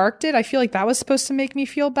that he marked it, I feel like that was supposed to make me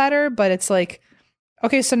feel better. But it's like,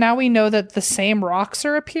 okay, so now we know that the same rocks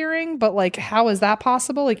are appearing, but like, how is that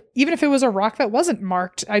possible? Like, even if it was a rock that wasn't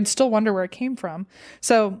marked, I'd still wonder where it came from.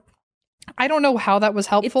 So I don't know how that was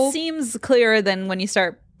helpful. It seems clearer than when you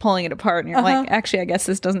start pulling it apart and you're like, actually, I guess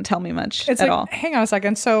this doesn't tell me much It's at like, all. hang on a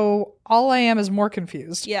second. So all I am is more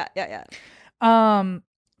confused. Yeah, yeah, yeah.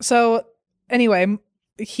 So anyway,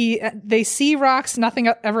 they see rocks. Nothing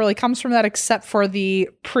ever really comes from that except for the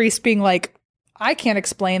priest being like, I can't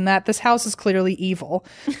explain that. This house is clearly evil.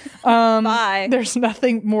 Bye. There's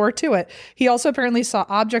nothing more to it. He also apparently saw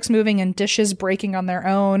objects moving and dishes breaking on their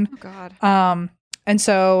own. Oh, God. And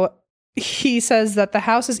so he says that the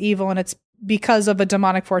house is evil and it's because of a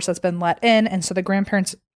demonic force that's been let in. And so the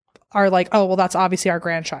grandparents are like, oh, well, that's obviously our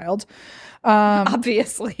grandchild.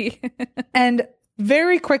 Obviously. And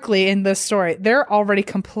very quickly in this story, they're already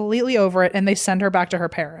completely over it and they send her back to her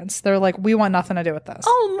parents. They're like, we want nothing to do with this.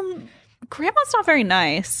 Grandma's not very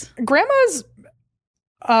nice. Grandma's,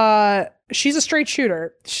 she's a straight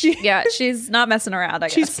shooter. Yeah, she's not messing around, I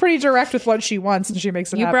guess. She's pretty direct with what she wants and she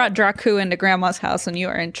makes it You happen. brought Draku into Grandma's house and you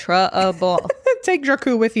are in trouble. Take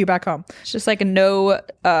Draku with you back home. It's just like a no,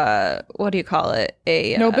 what do you call it?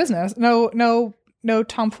 No business. No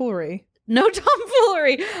tomfoolery. No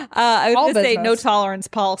tomfoolery. I All was going to say no business. tolerance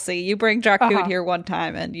policy. You bring Draku here one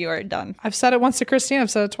time and you are done. I've said it once to Christine. I've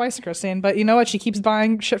said it twice to Christine. But you know what? She keeps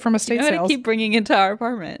buying shit from estate I'm going to sales. keep bringing into our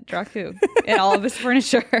apartment Draku and all of his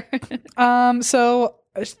furniture. So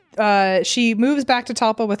she moves back to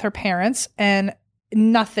Talpa with her parents and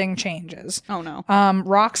nothing changes. Oh, no.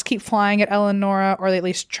 Rocks keep flying at Eleonora, or they at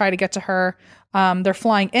least try to get to her. They're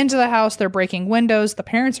flying into the house. They're breaking windows. The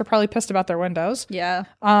parents are probably pissed about their windows. Yeah.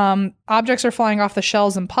 Objects are flying off the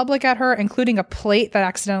shelves in public at her, including a plate that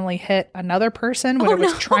accidentally hit another person when it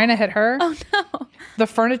was trying to hit her. Oh, no. The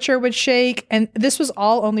furniture would shake. And this was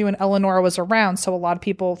all only when Eleonora was around. So a lot of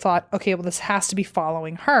people thought, okay, well, this has to be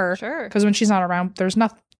following her. Sure. Because when she's not around, there's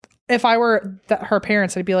nothing. If I were her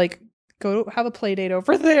parents, I'd be like, go have a play date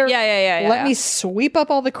over there. Yeah. Let me sweep up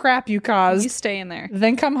all the crap you caused. You stay in there.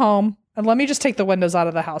 Then come home. And let me just take the windows out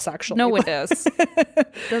of the house, actually. No windows.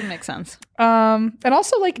 Doesn't make sense. And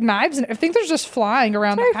also like knives and I think there's just flying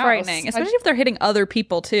around Very the house. frightening, especially if they're hitting other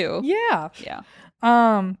people too. Yeah.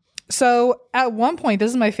 Yeah. So at one point,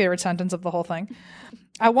 this is my favorite sentence of the whole thing.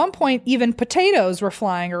 At one point, even potatoes were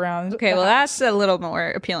flying around. Okay, well that's a little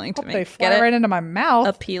more appealing to me. They fly Get it? right into my mouth.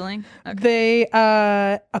 Appealing. Okay.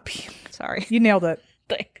 They Sorry. you nailed it.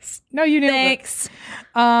 Thanks. No, you nailed Thanks.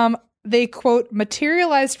 it. They quote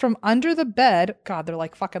materialized from under the bed. God, they're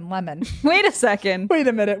like fucking lemon. Wait a second. Wait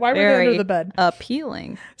a minute. Why were they Very under the bed?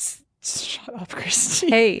 appealing. Shut up, Christy.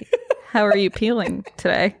 Hey, how are you peeling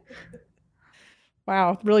today?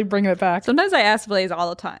 Wow, really bringing it back. Sometimes I ask Blaze all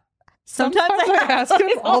the time. Sometimes I ask him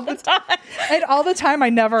all the time. And all the time, I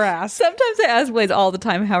never ask. Sometimes I ask Blaze all the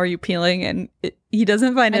time, how are you peeling? And he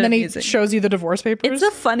doesn't find And it then amusing. he shows you the divorce papers. It's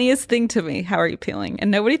the funniest thing to me. How are you peeling?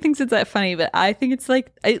 And nobody thinks it's that funny, but I think it's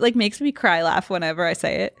like it like makes me cry laugh whenever I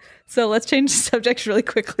say it. So let's change the subject really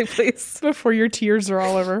quickly, please. Before your tears are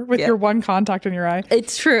all over with Yeah. your one contact in your eye.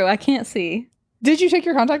 It's true. I can't see. Did you take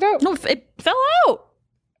your contact out? No, it fell out.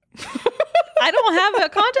 I don't have a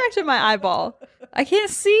contact in my eyeball. I can't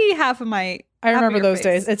see half of my. I half of remember your those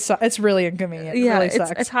face. days. It's really inconvenient. Yeah, it really it's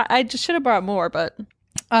sucks. hot. I just should have brought more, but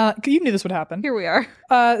You knew this would happen. here we are.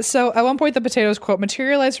 So at one point, the potatoes, quote,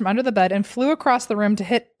 materialized from under the bed and flew across the room to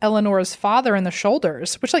hit Eleanor's father in the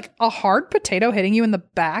shoulders, which, like, a hard potato hitting you in the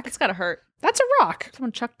back, It's gotta hurt. that's a rock.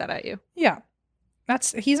 Someone chucked that at you. Yeah.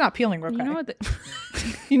 He's not peeling okay. You know what?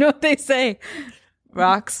 You know what they say?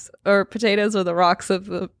 Rocks or potatoes are the rocks of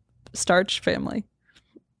the starch family.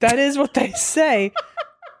 That is what they say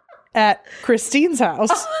at Christine's house.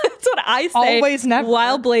 That's what I say. Always, never.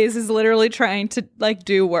 While Blaze is literally trying to like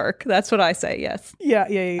do work. That's what I say. Yes. Yeah.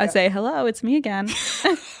 I say, hello, it's me again.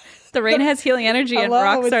 The rain has healing energy and Hello,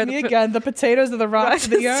 rocks it's are me the again. The potatoes are the rocks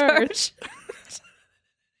of the earth. starch.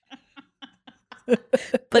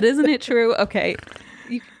 But isn't it true? Okay.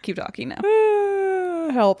 You can keep talking now.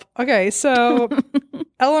 Help. Okay, so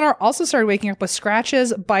Eleanor also started waking up with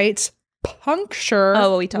scratches, bites, puncture.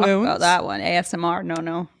 Oh, we talked wounds, about that one. ASMR.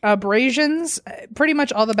 No. abrasions, pretty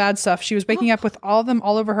much all the bad stuff. She was waking up with all of them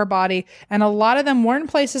all over her body, and a lot of them were in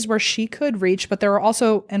places where she could reach, but there were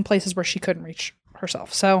also in places where she couldn't reach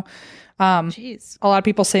herself. So Jeez. a lot of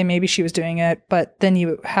people say maybe she was doing it, but then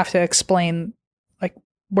you have to explain like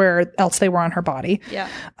where else they were on her body. Yeah.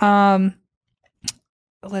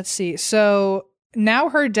 Let's see. So now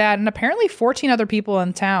her dad and apparently 14 other people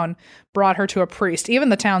in town brought her to a priest. Even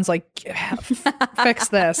the town's like, fix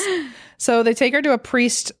this. So they take her to a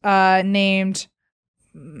priest named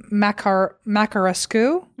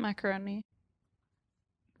Macarescu. Macaroni.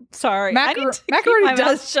 Sorry.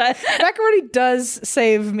 Macaroni does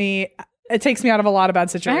save me. It takes me out of a lot of bad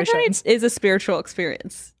situations. Macaroni is a spiritual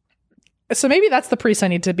experience. So maybe that's the priest I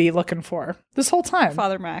need to be looking for this whole time.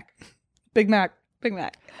 Father Mac. Big Mac.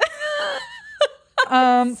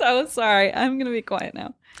 So sorry. I'm going to be quiet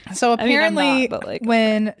now. So apparently, I'm not, but like,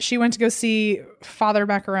 when she went to go see Father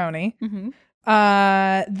Macaroni,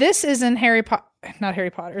 this is in not Harry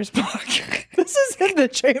Potter's book. This is in the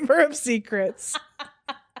Chamber of Secrets.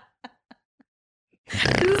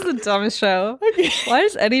 This is the dumbest show. Why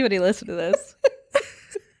does anybody listen to this?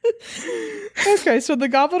 Okay, so the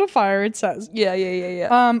Goblet of Fire, it says.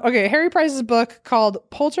 Yeah. Okay, Harry Price's book called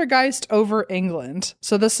Poltergeist Over England.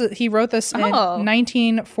 So he wrote this in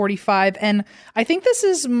 1945, and I think this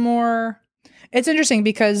is more. It's interesting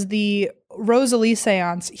because the Rosalie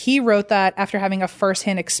seance, he wrote that after having a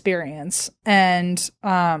firsthand experience, and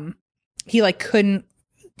he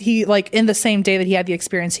in the same day that he had the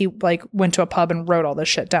experience, he like went to a pub and wrote all this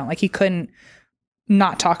shit down. Like he couldn't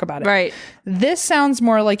not talk about it. Right. This sounds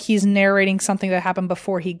more like he's narrating something that happened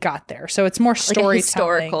before he got there. So it's more storytelling.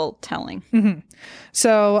 Historical telling. Mm-hmm.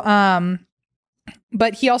 So,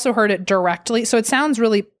 but he also heard it directly. So it sounds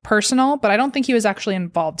really personal, but I don't think he was actually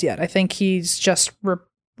involved yet. I think he's just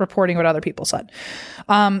reporting what other people said.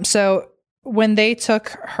 So when they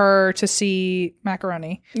took her to see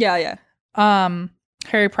Macaroni. Yeah.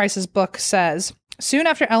 Harry Price's book says, soon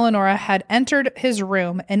after Eleonora had entered his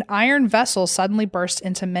room, an iron vessel suddenly burst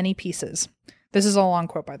into many pieces. This is a long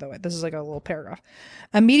quote, by the way. This is like a little paragraph.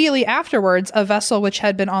 Immediately afterwards, a vessel which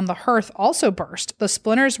had been on the hearth also burst. The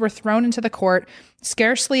splinters were thrown into the court.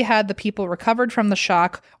 Scarcely had the people recovered from the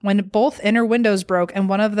shock when both inner windows broke and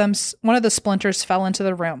one of the splinters fell into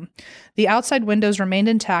the room. The outside windows remained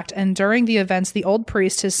intact, and during the events, the old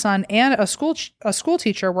priest, his son, and a school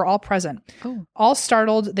teacher were all present. Oh. All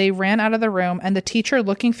startled, they ran out of the room, and the teacher,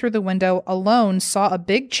 looking through the window alone, saw a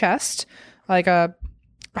big chest, like a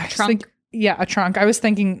trunk. A trunk. I was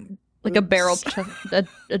thinking like a barrel, a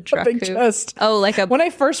a big chest. Oh, like a. When I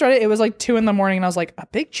first read it, it was like 2 a.m, and I was like, a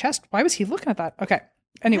big chest? Why was he looking at that? Okay.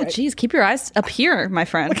 Anyway, geez, keep your eyes up here, my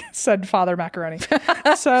friend. Said Father Macaroni.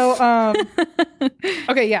 So,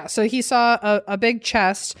 okay, yeah. So he saw a big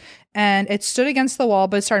chest, and it stood against the wall,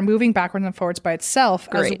 but it started moving backwards and forwards by itself,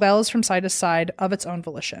 as well as from side to side of its own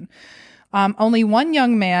volition. Only one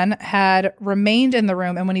young man had remained in the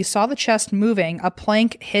room, and when he saw the chest moving, a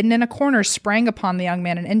plank hidden in a corner sprang upon the young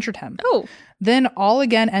man and injured him. Oh. Then all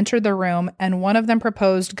again entered the room, and one of them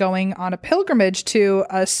proposed going on a pilgrimage to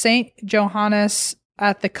St. Johannes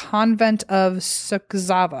at the convent of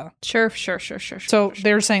Sukzava. Sure. So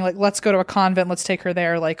they're saying, like, let's go to a convent, let's take her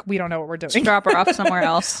there. Like, we don't know what we're doing. Just drop her off somewhere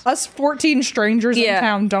else. Us 14 strangers in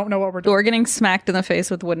town don't know what we're doing. We're getting smacked in the face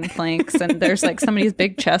with wooden planks, and there's like somebody's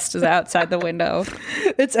big chest is outside the window.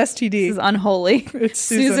 It's STD. This is unholy. It's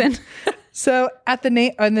Susan. So at the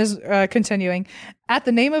name, and this continuing, at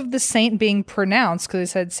the name of the saint being pronounced, because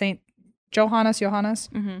they said Saint Johannes.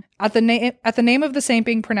 Mm-hmm. At the name of the saint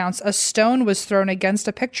being pronounced, a stone was thrown against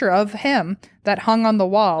a picture of him that hung on the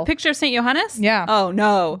wall. Picture of Saint Johannes? Yeah. Oh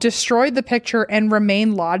no. Destroyed the picture and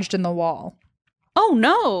remained lodged in the wall. Oh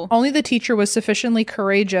no. Only the teacher was sufficiently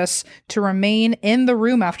courageous to remain in the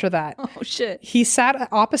room after that. Oh shit. He sat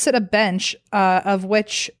opposite a bench, of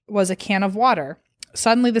which was a can of water.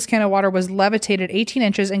 Suddenly, this can of water was levitated 18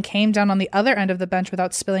 inches and came down on the other end of the bench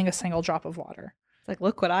without spilling a single drop of water. It's like,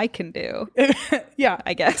 look what I can do. Yeah.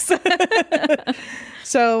 I guess.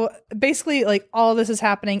 So basically, like, all of this is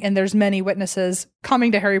happening, and there's many witnesses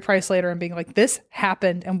coming to Harry Price later and being like, this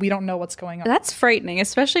happened, and we don't know what's going on. That's frightening,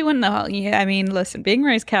 especially when listen, being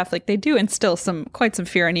raised Catholic, they do instill quite some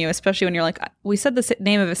fear in you, especially when you're like, we said the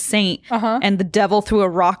name of a saint, and the devil threw a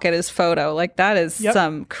rock at his photo. Like, that is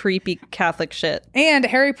some creepy Catholic shit. And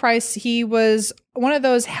Harry Price, he was one of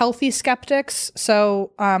those healthy skeptics.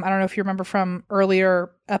 So I don't know if you remember from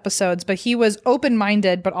earlier episodes, but he was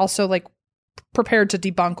open-minded, but also like prepared to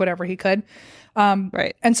debunk whatever he could.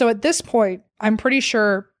 Right. And so at this point, I'm pretty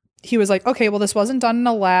sure he was like, okay, well, this wasn't done in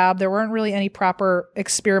a lab. There weren't really any proper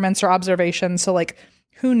experiments or observations. So like,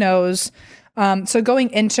 who knows? So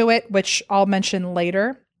going into it, which I'll mention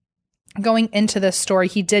later, going into this story,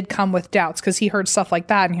 he did come with doubts because he heard stuff like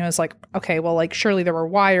that. And he was like, okay, well, like surely there were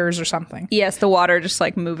wires or something. Yes. The water just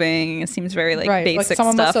like moving. It seems very like basic like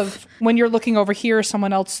someone stuff. Must have, when you're looking over here,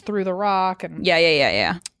 someone else threw the rock. And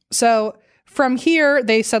Yeah. So From here,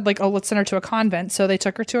 they said, like, oh, let's send her to a convent. So they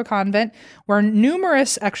took her to a convent where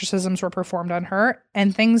numerous exorcisms were performed on her,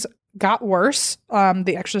 and things got worse.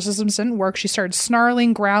 The exorcisms didn't work. She started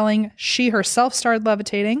snarling, growling. She herself started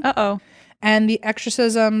levitating. Uh-oh. And the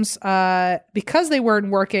exorcisms, because they weren't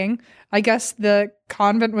working, I guess the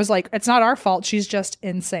convent was like, it's not our fault. She's just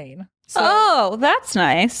insane. So, that's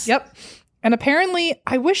nice. Yep. And apparently,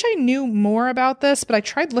 I wish I knew more about this, but I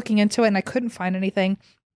tried looking into it and I couldn't find anything.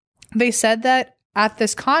 They said that at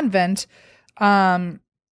this convent,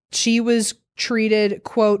 she was treated,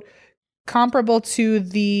 quote, comparable to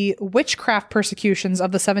the witchcraft persecutions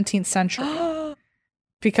of the 17th century.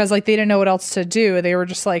 Because, like, they didn't know what else to do. They were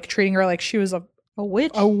just, like, treating her like she was a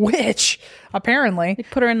witch. A witch, apparently. They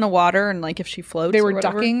put her in the water and, like, if she floats, they were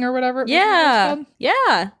ducking or whatever. Yeah.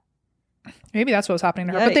 Yeah. Maybe that's what was happening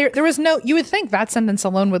to her. Yikes. But there was no, you would think that sentence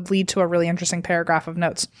alone would lead to a really interesting paragraph of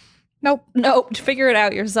notes. Nope. Figure it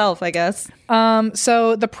out yourself, I guess.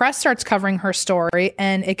 So the press starts covering her story,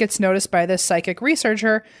 and it gets noticed by this psychic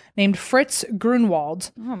researcher named Fritz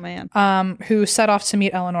Grunwald. Oh, man. Who set off to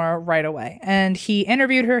meet Eleanor right away. And he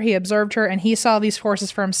interviewed her, he observed her, and he saw these forces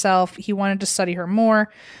for himself. He wanted to study her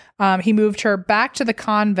more. He moved her back to the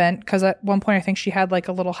convent, because at one point I think she had like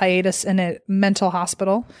a little hiatus in a mental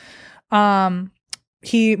hospital.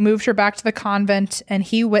 He moved her back to the convent, and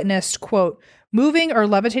he witnessed, quote, moving or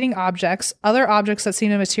levitating objects, other objects that seem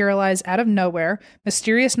to materialize out of nowhere,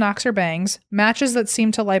 mysterious knocks or bangs, matches that seem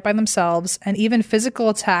to light by themselves, and even physical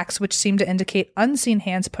attacks which seem to indicate unseen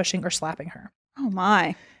hands pushing or slapping her. Oh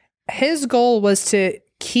my. His goal was to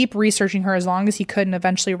keep researching her as long as he could and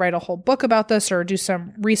eventually write a whole book about this or do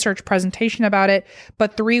some research presentation about it.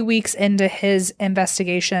 But 3 weeks into his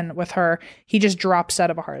investigation with her, he just drops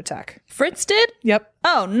dead of a heart attack. Fritz did? Yep.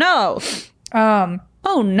 Oh no.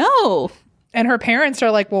 Oh no. And her parents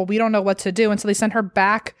are like, well, we don't know what to do. And so they send her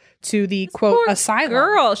back to the, quote, asylum.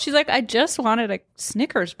 Girl, she's like, I just wanted a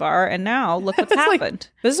Snickers bar, and now look what's happened. Like,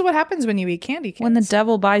 this is what happens when you eat candy, kids. When the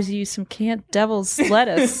devil buys you some devil's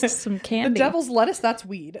lettuce, some candy. The devil's lettuce, that's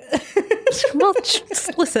weed. Well,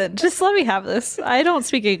 listen, just let me have this. I don't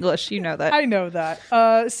speak English. You know that. I know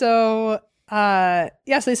that. So they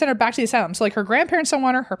sent her back to the asylum. So, like, her grandparents don't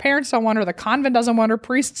want her parents don't want her, the convent doesn't want her,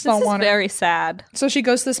 priests don't want her. This is very sad. So she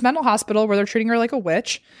goes to this mental hospital where they're treating her like a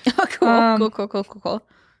witch. Oh, cool.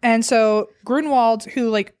 And so Grunwald, who,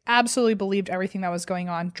 like, absolutely believed everything that was going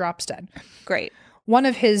on, drops dead. Great. One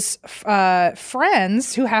of his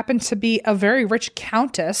friends, who happened to be a very rich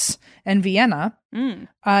countess in Vienna,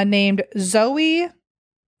 named Zoe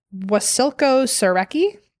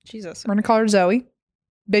Wasilko-Surecki. Jesus. We're going to call her Zoe.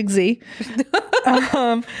 Big Z.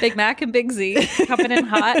 Big Mac and Big Z coming in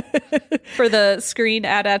hot for the screen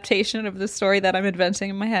adaptation of the story that I'm inventing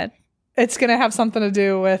in my head. It's going to have something to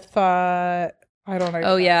do with, I don't know.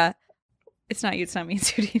 Oh, yeah. It's not you, it's not me, it's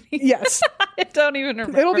Houdini. Yes. I don't even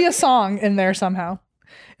remember. It'll be a song in there somehow.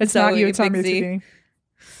 It's Zoe, not you, it's not me, it's Houdini.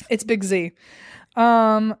 It's Big Z.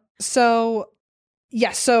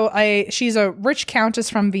 She's a rich countess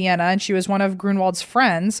from Vienna, and she was one of Grunwald's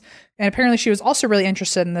friends. And apparently she was also really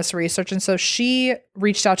interested in this research. And so she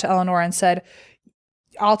reached out to Eleanor and said,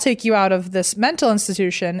 I'll take you out of this mental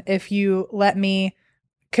institution if you let me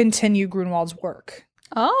continue Grunwald's work.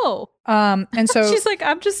 Oh. And so she's like,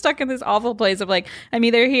 I'm just stuck in this awful place of like, I'm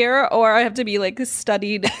either here or I have to be like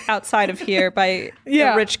studied outside of here by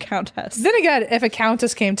a rich countess. Then again, if a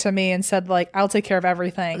countess came to me and said, like, I'll take care of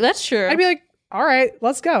everything. That's true. I'd be like, all right,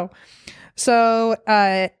 let's go. So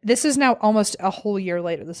this is now almost a whole year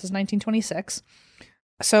later. This is 1926.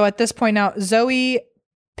 So at this point now, Zoe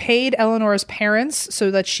paid Eleanor's parents so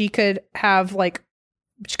that she could have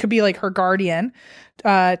she could be like her guardian,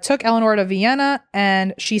 took Eleanor to Vienna,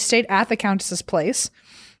 and she stayed at the countess's place.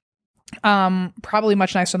 Probably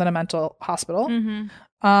much nicer than a mental hospital.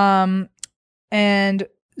 Mm-hmm. And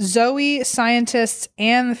Zoe, scientists,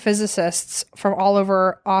 and physicists from all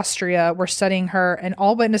over Austria were studying her and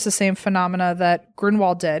all witnessed the same phenomena that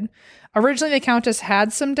Grunwald did. Originally, the Countess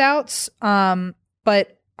had some doubts,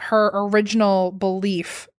 but her original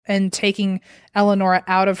belief in taking Eleanor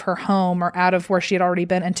out of her home or out of where she had already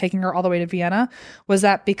been and taking her all the way to Vienna was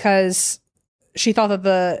that because she thought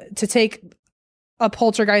that to take a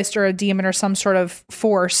poltergeist or a demon or some sort of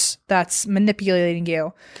force that's manipulating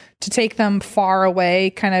you, to take them far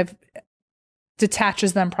away kind of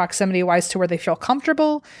detaches them proximity wise to where they feel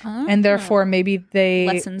comfortable, and therefore maybe they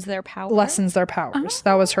lessens their powers.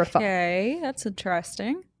 That was her thought. Okay, that's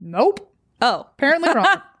interesting. Nope. Oh, apparently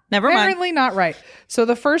wrong. Never mind. Apparently not right. So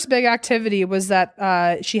the first big activity was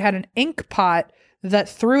that she had an ink pot that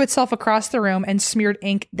threw itself across the room and smeared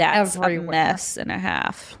ink that's everywhere. A mess and a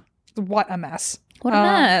half. What a mess. What a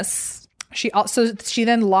mess. She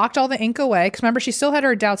then locked all the ink away because remember she still had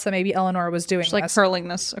her doubts that maybe Eleanor was doing She's like this. hurling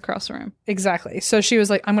this across the room. Exactly. So she was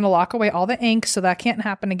like, I'm going to lock away all the ink so that can't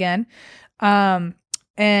happen again.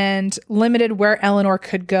 And limited where Eleanor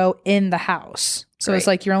could go in the house. So it's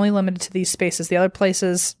like you're only limited to these spaces. The other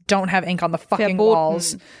places don't have ink on the fucking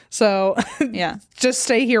walls. So yeah, just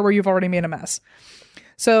stay here where you've already made a mess.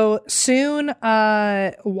 So soon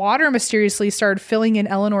water mysteriously started filling in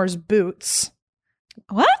Eleanor's boots.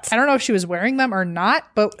 What? I don't know if she was wearing them or not,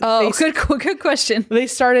 but good question. They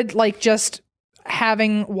started like just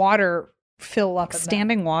having water fill up,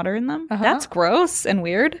 standing water in them. That's gross and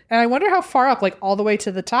weird. And I wonder how far up, like all the way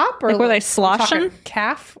to the top, or like were they sloshing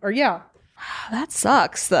calf, or yeah. That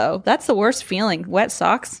sucks though. That's the worst feeling. Wet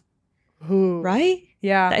socks. Ooh. Right?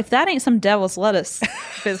 Yeah. If that ain't some devil's lettuce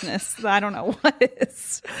business, I don't know what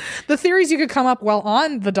is. The theories you could come up while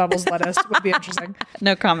on the devil's lettuce would be interesting.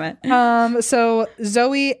 No comment. So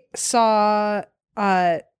Zoe saw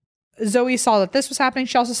that this was happening.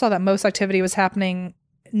 She also saw that most activity was happening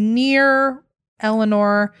near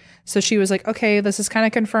Eleanor. So she was like, okay, this is kind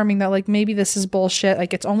of confirming that like maybe this is bullshit.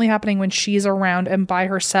 Like it's only happening when she's around and by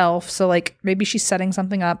herself. So like maybe she's setting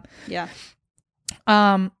something up. Yeah.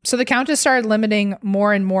 So the Countess started limiting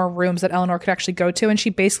more and more rooms that Eleanor could actually go to, and she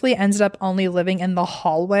basically ended up only living in the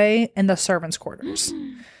hallway in the servants' quarters.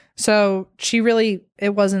 So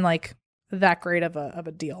it wasn't like that great of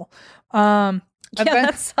a deal.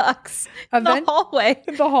 That sucks. The hallway.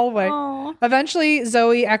 The hallway. Aww. Eventually,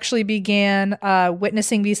 Zoe actually began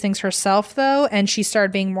witnessing these things herself, though, and she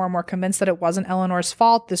started being more and more convinced that it wasn't Eleanor's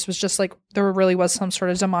fault. This was just like there really was some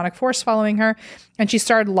sort of demonic force following her, and she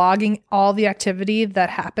started logging all the activity that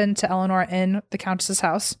happened to Eleanor in the Countess's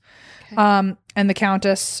house. Okay. And the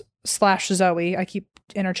Countess / Zoe, I keep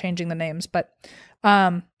interchanging the names, but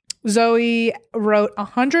Zoe wrote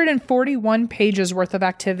 141 pages worth of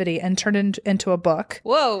activity and turned it into a book.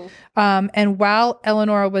 Whoa. And while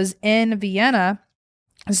Eleanor was in Vienna,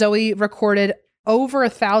 Zoe recorded over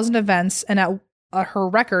 1,000 events, and her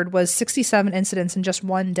record was 67 incidents in just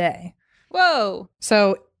one day. Whoa.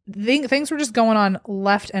 So things were just going on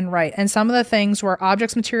left and right. And some of the things were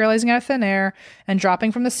objects materializing out of thin air and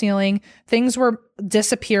dropping from the ceiling. Things were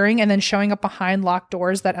disappearing and then showing up behind locked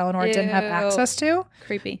doors that Eleanor didn't have access to.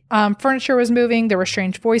 Creepy. Furniture was moving. There were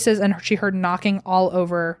strange voices, and she heard knocking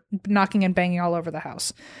and banging all over the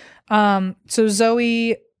house. So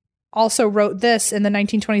Zoe also wrote this in the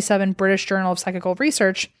 1927 British Journal of Psychical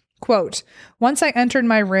Research, quote, once I entered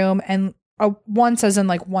my room and once as in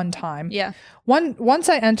like one time. Yeah. Once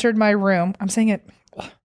I entered my room, I'm saying it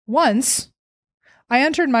once. I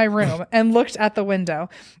entered my room and looked at the window.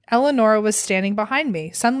 Eleanor was standing behind me.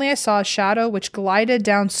 Suddenly I saw a shadow which glided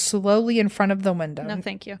down slowly in front of the window. No,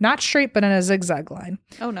 thank you. Not straight, but in a zigzag line.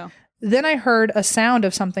 Oh, no. Then I heard a sound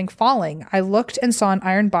of something falling. I looked and saw an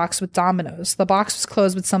iron box with dominoes. The box was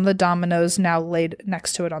closed with some of the dominoes now laid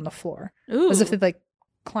next to it on the floor. Ooh. As if they like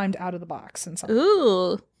climbed out of the box and something.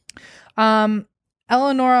 Ooh.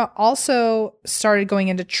 Eleonora also started going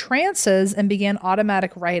into trances and began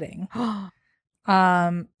automatic writing.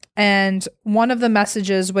 And one of the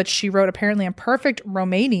messages, which she wrote apparently in perfect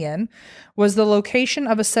Romanian, was the location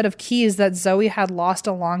of a set of keys that Zoe had lost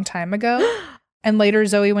a long time ago. And later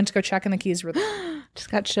Zoe went to go check and the keys were there.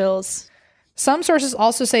 Just got chills. Some sources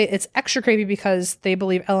also say it's extra creepy because they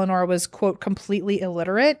believe Eleanor was, quote, completely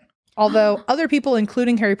illiterate. Although other people,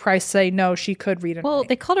 including Harry Price, say no, she could read and write.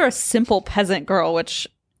 They called her a simple peasant girl, which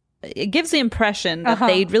it gives the impression that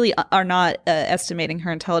they really are not estimating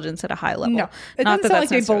her intelligence at a high level. No, it doesn't sound like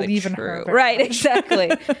they believe in her. Right,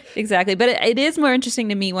 exactly. Exactly. But it is more interesting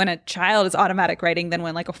to me when a child is automatic writing than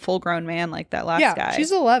when like a full-grown man like that last guy.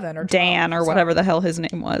 She's 11 or 12, Dan or whatever the hell his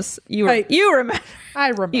name was. You remember. I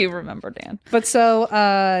remember. You remember Dan. But so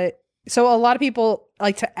a lot of people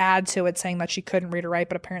like to add to it saying that she couldn't read or write,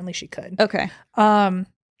 but apparently she could. Okay. At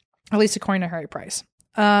least according to Harry Price.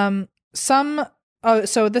 So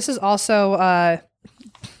this is also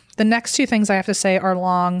the next two things I have to say are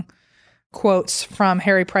long quotes from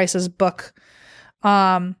Harry Price's book.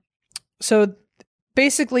 So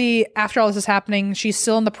basically, after all this is happening, she's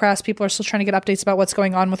still in the press. People are still trying to get updates about what's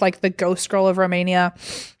going on with like the ghost girl of Romania.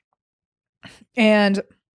 And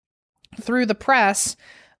through the press,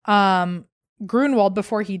 Grunwald,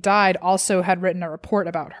 before he died, also had written a report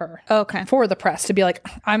about her. Okay. For the press to be like,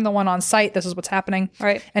 I'm the one on site. This is what's happening.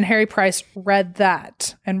 Right. And Harry Price read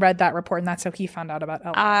that report, and that's how he found out about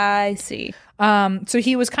Eleanor. I see. So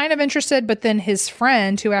he was kind of interested, but then his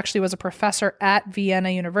friend, who actually was a professor at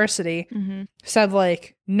Vienna University, said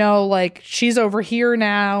like, no, like she's over here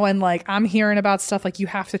now, and like I'm hearing about stuff, like you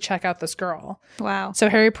have to check out this girl. Wow. So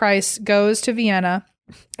Harry Price goes to Vienna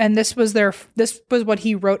And this was what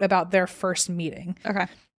he wrote about their first meeting. Okay.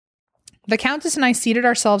 The Countess and I seated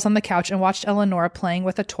ourselves on the couch and watched Eleonora playing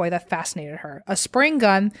with a toy that fascinated her, a spring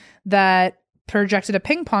gun that projected a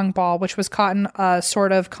ping pong ball, which was caught in a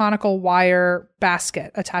sort of conical wire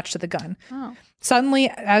basket attached to the gun. Oh. Suddenly,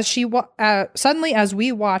 as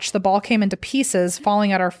we watched, the ball came into pieces,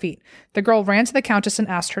 falling at our feet. The girl ran to the Countess and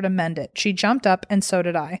asked her to mend it. She jumped up, and so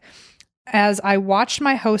did I. As I watched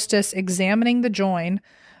my hostess examining the join,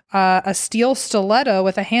 a steel stiletto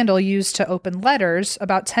with a handle used to open letters,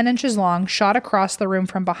 about 10 inches long, shot across the room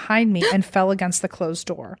from behind me and fell against the closed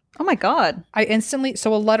door. Oh my God.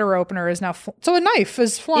 So a letter opener is now, so a knife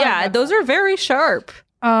is flying. Yeah, those are very sharp.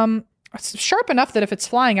 It's sharp enough that if it's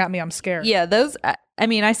flying at me, I'm scared. Yeah, those, I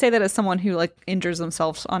mean, I say that as someone who like injures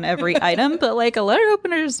themselves on every item, but like a letter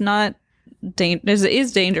opener is not,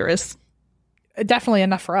 is dangerous. Definitely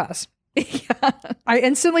enough for us. Yeah. I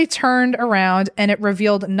instantly turned around and it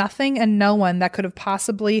revealed nothing and no one that could have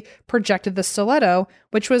possibly projected the stiletto,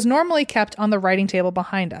 which was normally kept on the writing table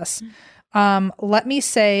behind us. Let me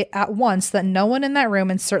say at once that no one in that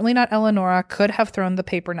room, and certainly not Eleonora, could have thrown the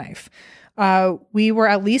paper knife. We were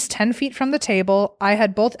at least 10 feet from the table. I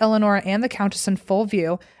had both Eleonora and the Countess in full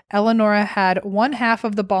view. Eleonora had one half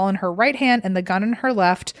of the ball in her right hand and the gun in her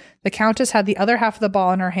left. The Countess had the other half of the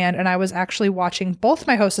ball in her hand, and I was actually watching both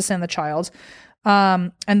my hostess and the child.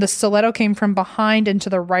 And the stiletto came from behind and to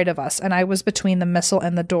the right of us, and I was between the missile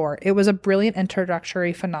and the door. It was a brilliant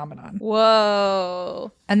introductory phenomenon.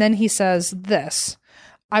 Whoa. And then he says this: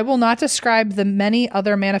 I will not describe the many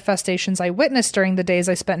other manifestations I witnessed during the days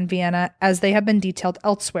I spent in Vienna, as they have been detailed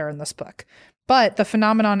elsewhere in this book. But the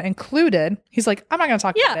phenomenon included, he's like, I'm not going to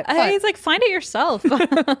talk about it. Yeah, he's like, find it yourself.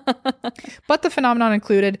 But the phenomenon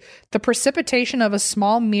included the precipitation of a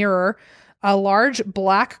small mirror, a large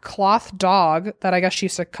black cloth dog that I guess she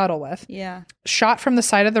used to cuddle with. Yeah. Shot from the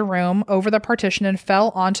side of the room over the partition and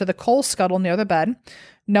fell onto the coal scuttle near the bed.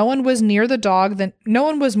 No one was more near the dog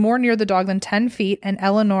than 10 feet, and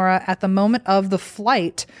Eleonora, at the moment of the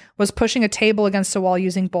flight, was pushing a table against a wall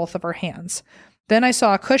using both of her hands. Then I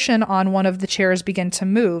saw a cushion on one of the chairs begin to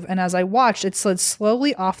move, and as I watched, it slid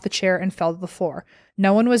slowly off the chair and fell to the floor.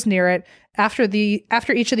 No one was near it. After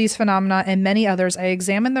each of these phenomena and many others, I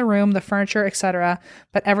examined the room, the furniture, etc.,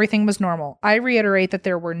 but everything was normal. I reiterate that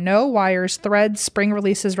there were no wires, threads, spring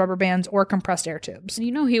releases, rubber bands, or compressed air tubes.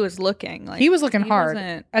 You know, he was looking. Like, he was looking hard.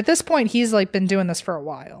 Wasn't... At this point, he's like been doing this for a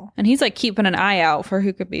while. And he's like keeping an eye out for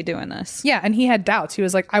who could be doing this. Yeah, and he had doubts. He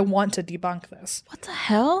was like, I want to debunk this. What the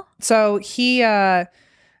hell? So he...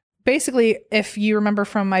 basically, if you remember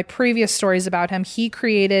from my previous stories about him, he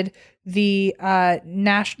created the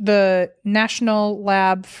National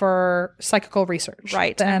Lab for Psychical Research,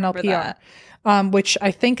 right? The NLPR, which I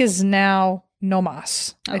think is now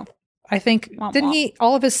NOMAS. Oh. I think didn't he?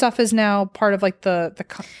 All of his stuff is now part of like the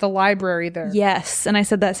library there. Yes, and I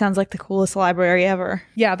said that sounds like the coolest library ever.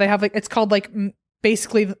 Yeah, they have like it's called like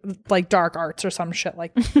basically like dark arts or some shit.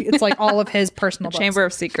 Like it's like all of his personal books. Chamber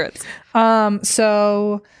of Secrets.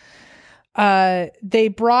 So. They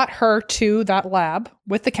brought her to that lab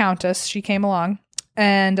with the Countess. She came along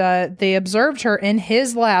and they observed her in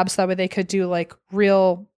his lab so that way they could do like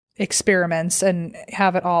real experiments and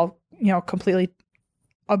have it all, completely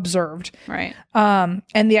observed. Right.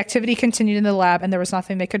 And the activity continued in the lab and there was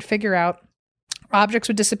nothing they could figure out. Objects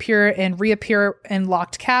would disappear and reappear in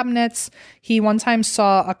locked cabinets. He one time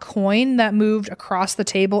saw a coin that moved across the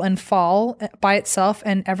table and fall by itself,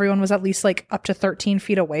 and everyone was at least like up to 13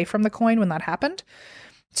 feet away from the coin when that happened.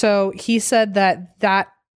 So he said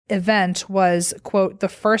that event was, quote, the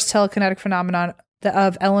first telekinetic phenomenon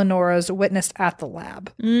of Eleonora's witnessed at the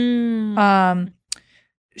lab.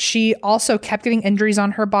 She also kept getting injuries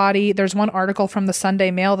on her body. There's one article from the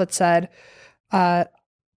Sunday Mail that said,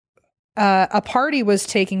 a party was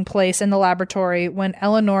taking place in the laboratory when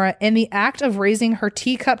Eleonora, in the act of raising her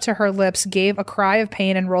teacup to her lips, gave a cry of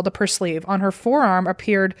pain and rolled up her sleeve. On her forearm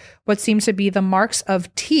appeared what seemed to be the marks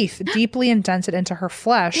of teeth deeply indented into her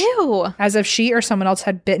flesh. Ew. As if she or someone else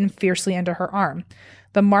had bitten fiercely into her arm.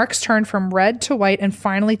 The marks turned from red to white and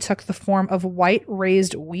finally took the form of white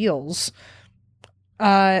raised wheels.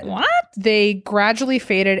 What? They gradually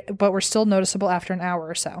faded, but were still noticeable after an hour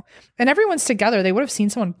or so. And everyone's together. They would have seen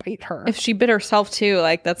someone bite her. If she bit herself too,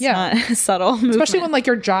 like that's not a subtle movement. Especially when like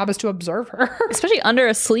your job is to observe her. Especially under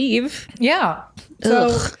a sleeve. Yeah. So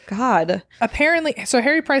ugh, God. Apparently, so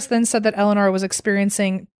Harry Price then said that Eleonora was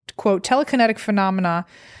experiencing, quote, telekinetic phenomena,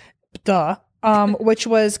 which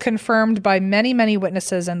was confirmed by many, many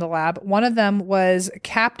witnesses in the lab. One of them was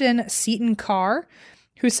Captain Seton Carr,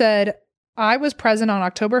 who said, I was present on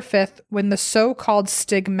October 5th when the so-called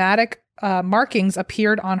stigmatic markings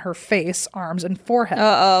appeared on her face, arms, and forehead.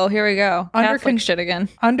 Uh-oh, here we go. Catholic shit again.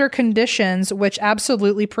 Under conditions which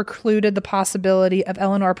absolutely precluded the possibility of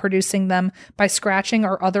Eleanor producing them by scratching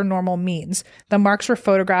or other normal means. The marks were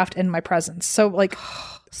photographed in my presence. So, like,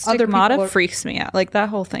 Stigmata freaks me out. Like, that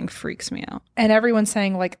whole thing freaks me out. And everyone's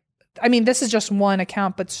saying, like, I mean, this is just one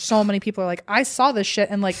account, but so many people are like, I saw this shit,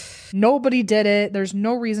 and, like, nobody did it. There's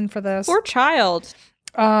no reason for this. Poor child.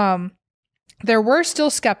 There were still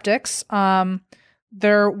skeptics.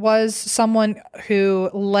 There was someone who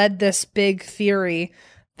led this big theory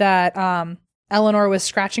that Eleanor was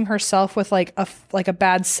scratching herself with like a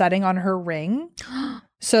bad setting on her ring.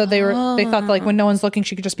 So they thought that, like, when no one's looking,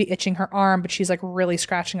 she could just be itching her arm, but she's like really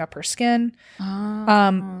scratching up her skin.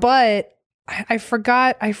 But I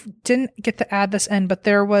forgot, I didn't get to add this in, but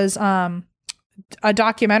there was a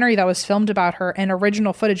documentary that was filmed about her, and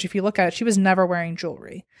original footage, if you look at it, she was never wearing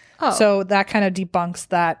jewelry. So that kind of debunks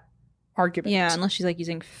that argument. Yeah, unless she's like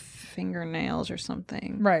using fingernails or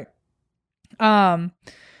something. Right.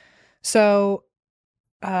 So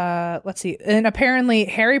let's see. And apparently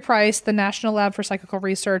Harry Price, the National Lab for Psychical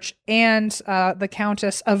Research, and the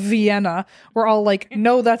Countess of Vienna were all like,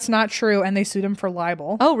 no, that's not true. And they sued him for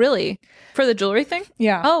libel. Oh, really? For the jewelry thing?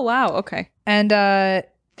 Yeah. Oh, wow. Okay. And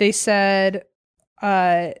they said,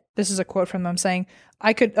 this is a quote from them saying,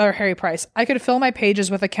 Harry Price, I could fill my pages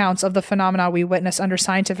with accounts of the phenomena we witnessed under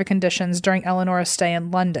scientific conditions during Eleanor's stay in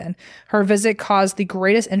London. Her visit caused the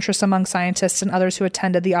greatest interest among scientists and others who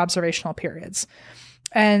attended the observational periods.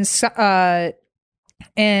 And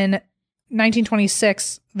in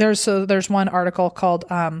 1926, there's one article called,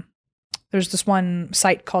 there's this one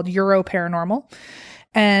site called Euro Paranormal,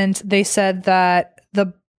 and they said that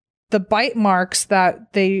the bite marks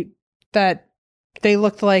that they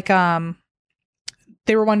looked like,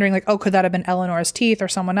 they were wondering, like, oh, could that have been Eleanor's teeth or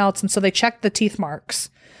someone else? And so they checked the teeth marks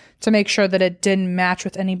to make sure that it didn't match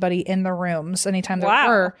with anybody in the rooms anytime there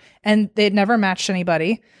were. And they'd never matched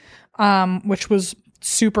anybody, which was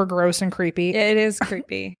super gross and creepy. It is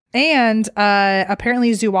creepy. And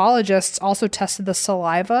apparently zoologists also tested the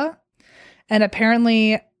saliva. And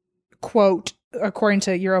apparently, quote, according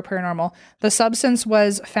to Euro Paranormal, the substance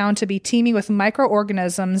was found to be teeming with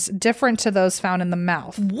microorganisms different to those found in the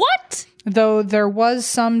mouth. What? Though there was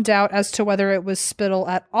some doubt as to whether it was spittle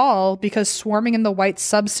at all, because swarming in the white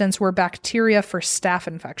substance were bacteria for staph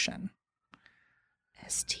infection.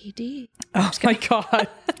 STD. Oh my God.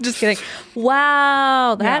 Just kidding.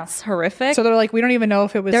 Wow, that's horrific. So they're like, we don't even know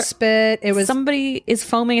if it was spit. It was somebody is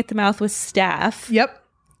foaming at the mouth with staph. Yep.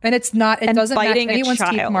 And it's not, it doesn't match anyone's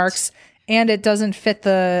teeth marks, and it doesn't fit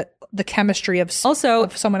the chemistry of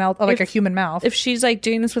someone else, like a human mouth. If she's like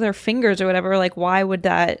doing this with her fingers or whatever, like, why would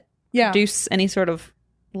that produce any sort of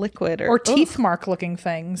liquid or teeth mark looking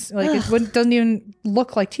things? Like, it doesn't even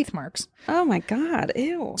look like teeth marks. Oh my God.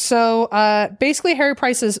 Ew. So basically Harry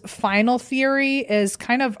Price's final theory is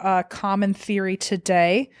kind of a common theory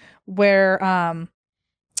today, where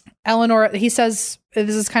Eleanor, he says,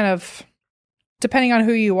 this is kind of, depending on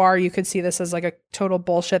who you are, you could see this as like a total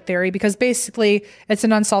bullshit theory, because basically it's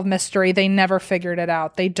an unsolved mystery. They never figured it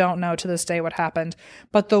out. They don't know to this day what happened.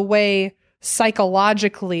 But the way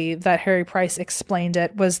psychologically that Harry Price explained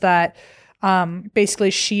it was that basically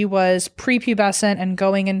she was prepubescent and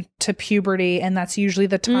going into puberty, and that's usually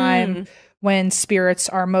the time when spirits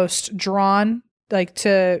are most drawn, like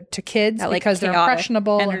to kids, because they're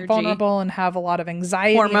impressionable and vulnerable and have a lot of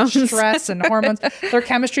anxiety and stress and hormones. Their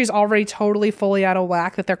chemistry is already totally fully out of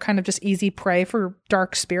whack, that they're kind of just easy prey for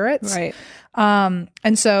dark spirits. Right.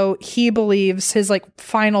 And so he believes, his like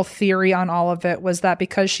final theory on all of it was that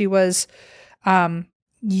because she was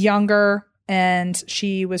younger and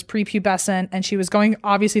she was prepubescent and she was going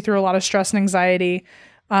obviously through a lot of stress and anxiety,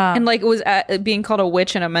 and like it was being called a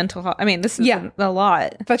witch in a mental I mean, this is a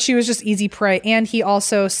lot. But she was just easy prey. And he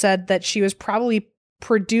also said that she was probably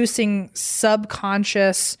producing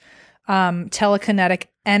subconscious telekinetic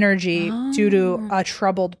energy due to a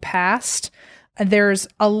troubled past. There's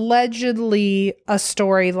allegedly a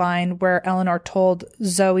storyline where Eleanor told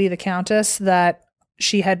Zoe, the Countess, that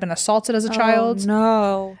she had been assaulted as a child.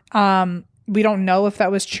 Oh, no. We don't know if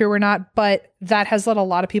that was true or not, but that has led a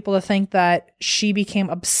lot of people to think that she became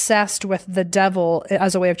obsessed with the devil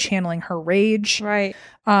as a way of channeling her rage. Right.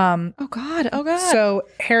 Oh God. So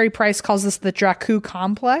Harry Price calls this the Dracul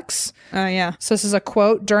complex. Oh, yeah. So this is a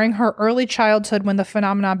quote. During her early childhood, when the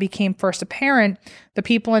phenomenon became first apparent, the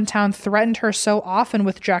people in town threatened her so often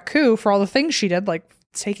with Dracul for all the things she did, like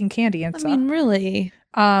taking candy and stuff. I mean, really?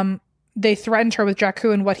 They threatened her with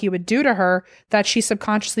Dracul and what he would do to her, that she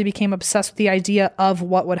subconsciously became obsessed with the idea of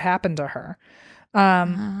what would happen to her.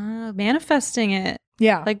 Manifesting it.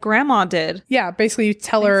 Yeah. Like grandma did. Yeah. Basically, you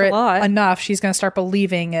tell her enough, she's going to start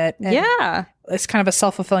believing it. And it's kind of a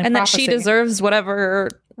self-fulfilling prophecy. And that she deserves whatever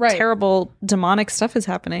terrible demonic stuff is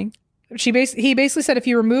happening. He basically said if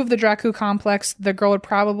you remove the Dracul complex, the girl would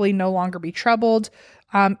probably no longer be troubled.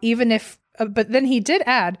 Even if, but then he did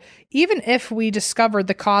add, even if we discovered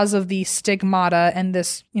the cause of the stigmata and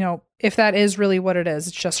this, if that is really what it is,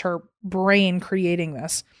 it's just her brain creating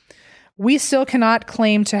this. We still cannot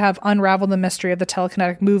claim to have unraveled the mystery of the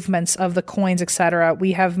telekinetic movements of the coins, etc.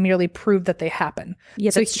 We have merely proved that they happen.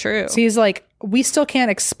 Yeah, that's true. So he's like, we still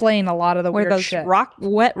can't explain a lot of the weird shit. Where those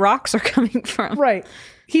wet rocks are coming from. Right.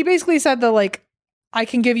 He basically said that, like, I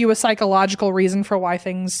can give you a psychological reason for why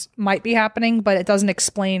things might be happening, but it doesn't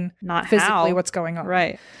explain not physically what's going on.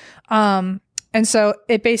 Right. And so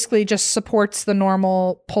it basically just supports the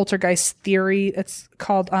normal poltergeist theory. It's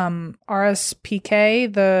called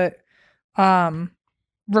RSPK, the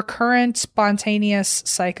recurrent spontaneous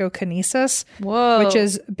psychokinesis. Whoa. Which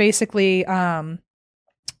is basically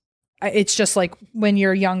it's just like when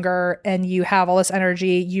you're younger and you have all this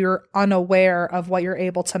energy, you're unaware of what you're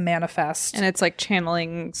able to manifest. And it's like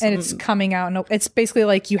channeling and it's coming out. And it's basically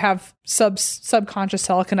like you have subconscious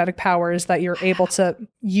telekinetic powers that you're able to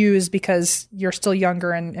use because you're still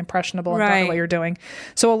younger and impressionable and don't know what you're doing.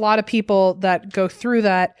 So a lot of people that go through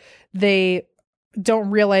that, they don't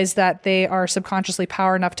realize that they are subconsciously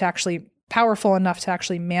powerful enough to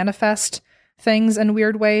actually manifest things in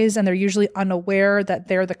weird ways, and they're usually unaware that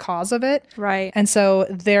they're the cause of it. Right. And so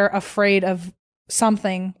they're afraid of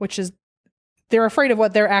something, which is they're afraid of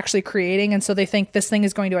what they're actually creating, and so they think this thing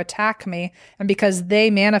is going to attack me, and because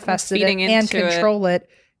they manifested it and control it,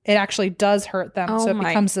 it actually does hurt them. So it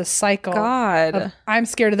becomes this cycle of, I'm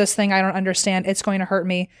scared of this thing I don't understand, it's going to hurt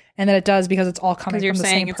me, and then it does because it's all coming from the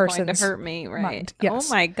same person's going to hurt me, right? Mind. Yes.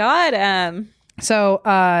 Oh my God.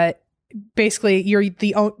 So basically you're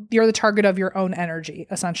the target of your own energy,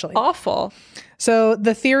 essentially. Awful. So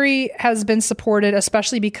the theory has been supported,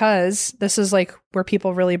 especially because this is like where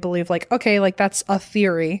people really believe, like, okay, like that's a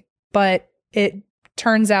theory, but it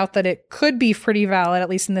turns out that it could be pretty valid, at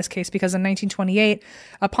least in this case, because in 1928,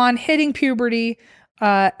 upon hitting puberty,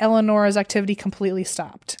 Eleonora's activity completely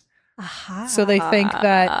stopped. Aha. So they think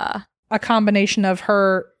that a combination of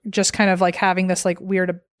her just kind of like having this like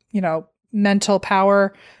weird, mental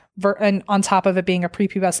power, and on top of it being a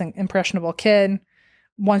prepubescent impressionable kid,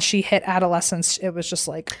 once she hit adolescence, it was just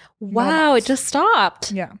like, wow, it just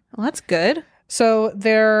stopped. Yeah. Well, that's good. So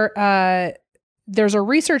there's a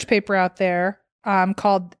research paper out there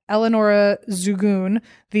called Eleonora Zugun,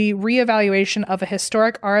 the reevaluation of a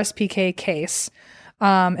historic RSPK case.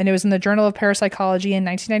 And it was in the Journal of Parapsychology in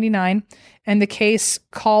 1999. And the case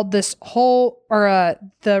called this whole,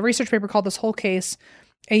 the research paper called this whole case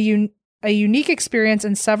a unique experience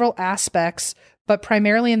in several aspects, but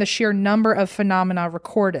primarily in the sheer number of phenomena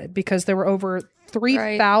recorded, because there were over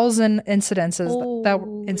 3,000 incidences.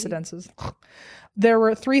 There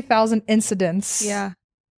were 3,000 incidents. Yeah.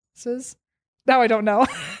 Now I don't know.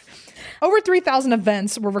 Over 3,000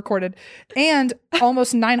 events were recorded, and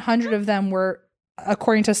almost 900 of them were,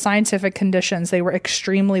 according to scientific conditions, they were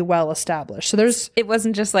extremely well established. So it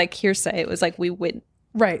wasn't just like hearsay. It was like we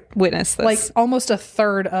witness this. Like almost a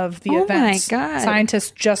third of the events. Oh my God.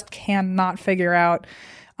 Scientists just cannot figure out.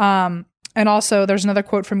 And also there's another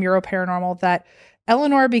quote from Europaranormal that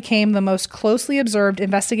Eleonora became the most closely observed,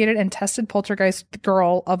 investigated, and tested poltergeist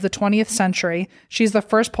girl of the 20th century. She's the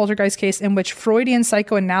first poltergeist case in which Freudian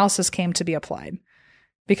psychoanalysis came to be applied.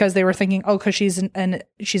 Because they were thinking, because she's an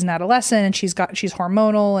adolescent and she's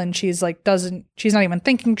hormonal and she's not even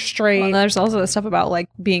thinking straight. Well, there's also the stuff about like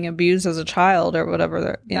being abused as a child or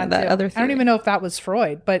whatever. That other theory. I don't even know if that was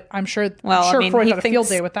Freud, but I'm sure. Freud had a field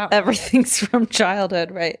day with that. Everything's from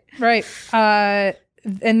childhood, right? Right.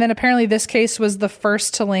 And then apparently this case was the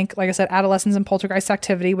first to link, like I said, adolescence and poltergeist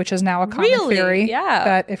activity, which is now a common theory. Yeah.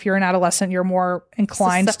 That if you're an adolescent, you're more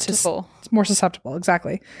inclined to more susceptible.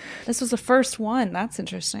 Exactly. This was the first one. That's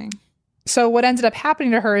interesting. So what ended up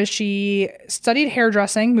happening to her is she studied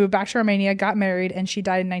hairdressing, moved back to Romania, got married, and she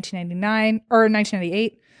died in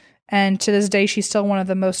 1998. And to this day, she's still one of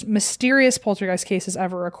the most mysterious poltergeist cases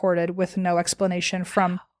ever recorded, with no explanation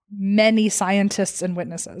from many scientists and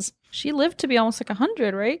witnesses. She lived to be almost like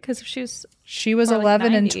 100, right? Because she was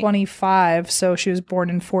 11 and 25, so she was born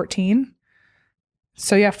in 14.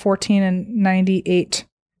 So yeah, 14 and 98.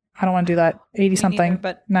 I don't want to do that. 80 something,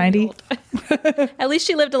 but 90. At least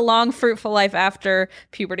she lived a long, fruitful life after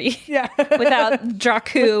puberty. Yeah. Without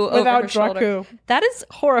Dracul over her shoulder. Dracu. That is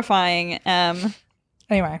horrifying. And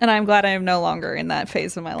Anyway. And I'm glad I am no longer in that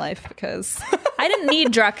phase of my life because I didn't need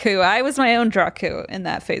Dracu. I was my own Dracu in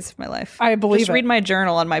that phase of my life. I believe Just read my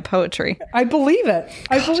journal and my poetry. I believe it.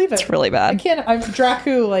 It's really bad. I'm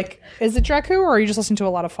Dracu, like, is it Dracu or are you just listening to a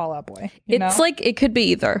lot of Fall Out Boy? It's like, it could be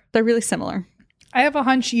either. They're really similar. I have a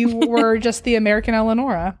hunch you were just the American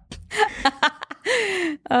Eleonora.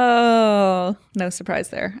 Oh, no surprise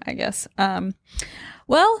there, I guess.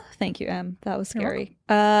 Well, thank you, Em. That was scary.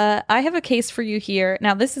 I have a case for you here.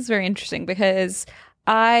 Now, this is very interesting because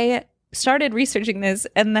I started researching this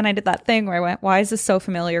and then I did that thing where I went, why is this so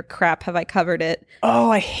familiar? Crap, have I covered it?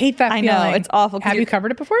 Oh, I hate that feeling. I know, it's awful. Have you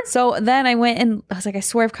covered it before? So then I went and I was like, I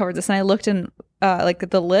swear I've covered this. And I looked in like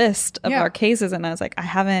the list of our cases and I was like, I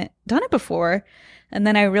haven't done it before. And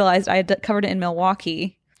then I realized I had covered it in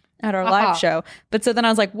Milwaukee at our live show. But so then I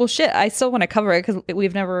was like, well, shit, I still want to cover it because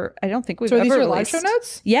I don't think we've ever these are released. live show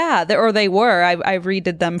notes? Yeah, they were. I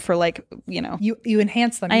redid them for like, You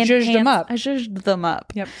enhanced them. You zhuzhed them up. I zhuzhed them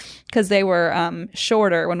up. Yep. Because they were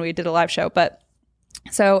shorter when we did a live show. But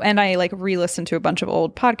so, and I like re-listened to a bunch of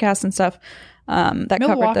old podcasts and stuff that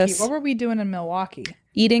covered this. What were we doing in Milwaukee?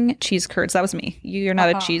 Eating cheese curds. That was me. You're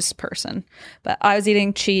not a cheese person. But I was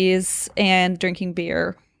eating cheese and drinking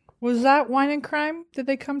beer. Was that Wine and Crime? Did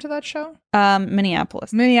they come to that show?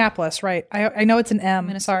 Minneapolis. Minneapolis, right. I know it's an M.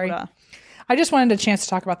 Minnesota. Sorry. I just wanted a chance to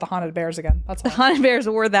talk about the Haunted Bears again. That's all. The Haunted Bears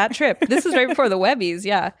were that trip. This was right before the Webbies,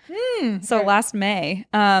 yeah. So last May.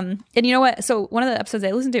 And you know what? So one of the episodes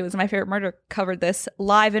I listened to was My Favorite Murder covered this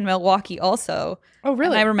live in Milwaukee also. Oh,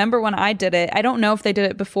 really? And I remember when I did it. I don't know if they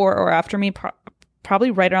did it before or after me,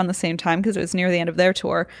 probably right around the same time because it was near the end of their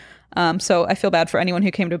tour. So I feel bad for anyone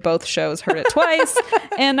who came to both shows, heard it twice,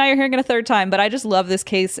 and now you're hearing it a third time. But I just love this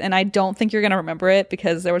case, and I don't think you're going to remember it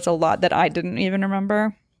because there was a lot that I didn't even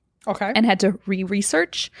remember. Okay. And had to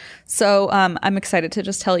research. So I'm excited to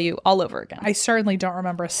just tell you all over again. I certainly don't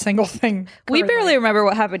remember a single thing. We barely remember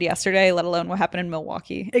what happened yesterday, let alone what happened in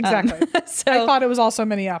Milwaukee. Exactly. So I thought it was also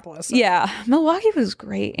Minneapolis. So. Yeah. Milwaukee was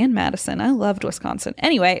great, and Madison. I loved Wisconsin.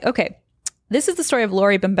 Anyway, okay. This is the story of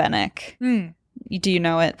Lori Bembenek. Do you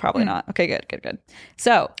know it? Probably not. Okay, good.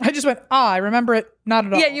 So I just went, I remember it. Not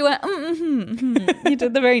at all. Yeah, you went, You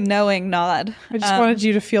did the very knowing nod. I just wanted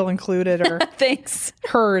you to feel included or thanks.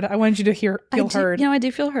 Heard. I wanted you to feel heard. I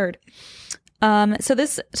do feel heard. So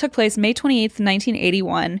this took place May 28th,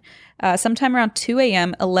 1981. Sometime around 2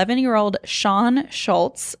 a.m., 11-year-old Sean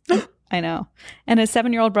Schultz, I know, and his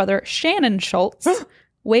 7-year-old brother, Shannon Schultz,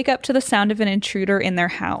 wake up to the sound of an intruder in their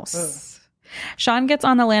house. Sean gets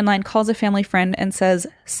on the landline, calls a family friend, and says,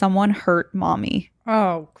 someone hurt mommy.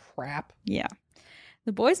 Oh, crap. Yeah.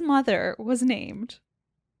 The boy's mother was named.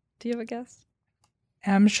 Do you have a guess?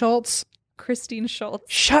 M. Schultz? Christine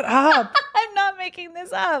Schultz. Shut up. I'm not making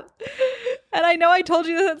this up. And I know I told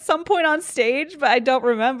you this at some point on stage, but I don't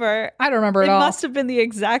remember. I don't remember at all. It must have been the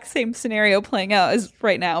exact same scenario playing out as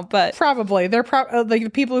right now, but probably. They're like the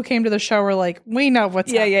people who came to the show were like, we know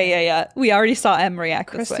what's happening. Yeah. We already saw Em react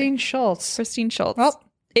Christine Schultz. Christine Schultz. Well,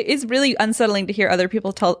 it is really unsettling to hear other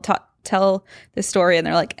people tell this story and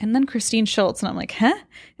they're like, and then Christine Schultz, and I'm like, huh?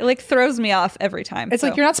 It like throws me off every time. It's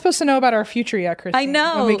like, you're not supposed to know about our future yet, Christine. I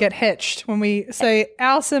know. When we get hitched, when we say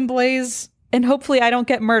Allison Blaze. And hopefully I don't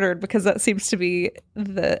get murdered because that seems to be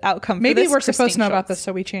the outcome. Maybe we're Christine supposed to know Schultz. about this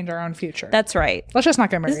so we change our own future. That's right. Let's just not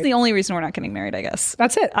get married. This is the only reason we're not getting married, I guess.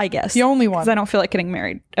 That's it. I guess. The only one. Because I don't feel like getting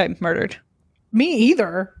murdered. Me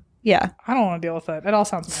either. Yeah. I don't want to deal with it. It all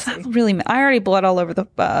sounds messy. Really, I already bled all over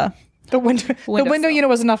the window unit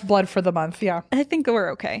was enough blood for the month. Yeah. I think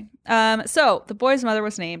we're okay. So the boy's mother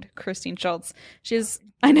was named Christine Schultz.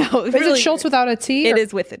 I know. Is it Schultz without a T? It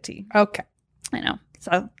is with a T. Okay. I know.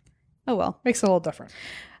 So, oh well. Makes it a little different.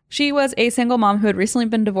 She was a single mom who had recently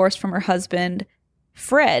been divorced from her husband,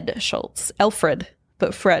 Fred Schultz. Alfred,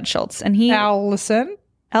 but Fred Schultz. And he... Alfred.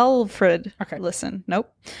 Okay. Listen.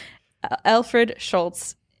 Nope. Alfred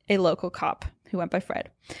Schultz, a local cop who went by Fred.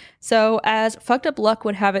 So as fucked up luck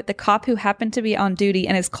would have it, the cop who happened to be on duty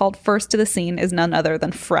and is called first to the scene is none other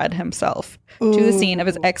than Fred himself. Ooh. To the scene of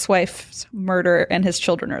his ex-wife's murder, and his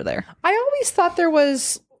children are there. I always thought there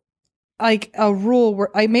was like a rule where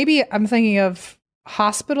maybe I'm thinking of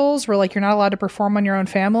hospitals where like you're not allowed to perform on your own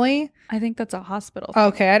family. I think that's a hospital.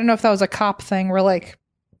 Okay. I don't know if that was a cop thing where like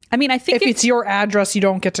I mean, I think if it's your address, you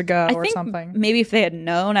don't get to go or something. Maybe if they had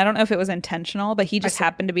known, I don't know if it was intentional, but he just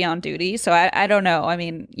happened to be on duty. So I don't know. I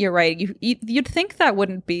mean, you're right. You'd think that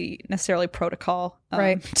wouldn't be necessarily protocol,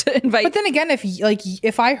 right? To invite. But then again,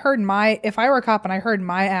 if I were a cop and I heard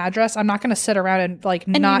my address, I'm not going to sit around and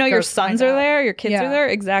not your sons are there, your kids are there.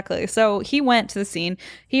 Exactly. So he went to the scene.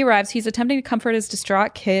 He arrives. He's attempting to comfort his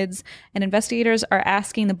distraught kids, and investigators are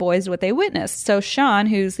asking the boys what they witnessed. So Sean,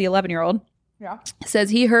 who's the 11-year-old,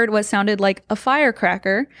 says he heard what sounded like a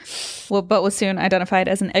firecracker, but was soon identified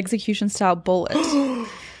as an execution-style bullet.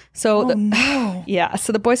 So,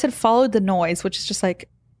 so the boys had followed the noise, which is just like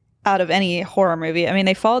out of any horror movie. I mean,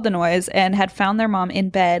 they followed the noise and had found their mom in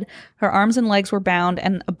bed. Her arms and legs were bound,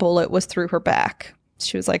 and a bullet was through her back.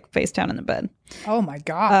 She was like face down in the bed. Oh my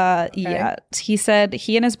God. Okay. Yeah. He said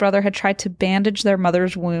he and his brother had tried to bandage their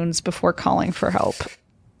mother's wounds before calling for help.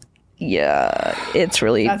 Yeah, that's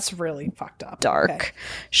really fucked up. Dark. Okay.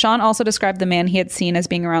 Sean also described the man he had seen as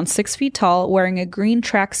being around 6 feet tall, wearing a green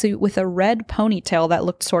tracksuit with a red ponytail that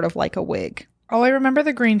looked sort of like a wig. Oh, I remember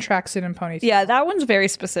the green tracksuit and ponytail. Yeah, that one's very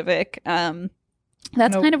specific. That's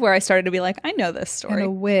kind of where I started to be like, I know this story. And a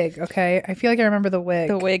wig, okay. I feel like I remember the wig.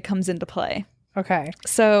 The wig comes into play. Okay.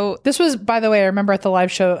 So this was, by the way, I remember at the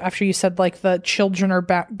live show after you said like the children are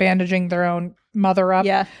bandaging their own mother up.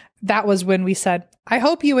 Yeah. That was when we said, I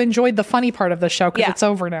hope you enjoyed the funny part of the show because it's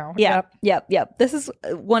over now. Yep. This is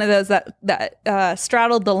one of those that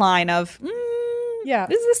straddled the line of, is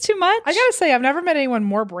this too much? I gotta say, I've never met anyone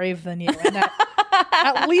more brave than you. And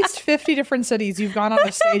at least 50 different cities, you've gone on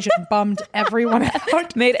a stage and bummed everyone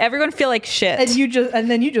out. Made everyone feel like shit.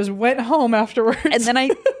 And then you just went home afterwards. And then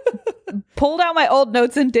I pulled out my old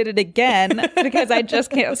notes and did it again because I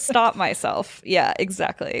just can't stop myself. Yeah,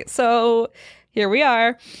 exactly. So here we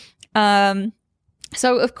are.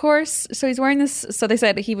 So of course, he's wearing this. So they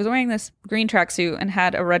said he was wearing this green tracksuit and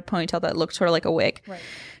had a red ponytail that looked sort of like a wig. Right.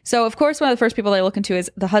 So of course, one of the first people they look into is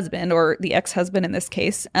the husband, or the ex-husband in this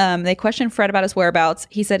case. They questioned Fred about his whereabouts.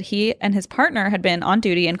 He said he and his partner had been on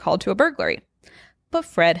duty and called to a burglary. But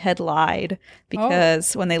Fred had lied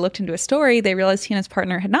because when they looked into his story, they realized he and his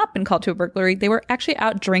partner had not been called to a burglary. They were actually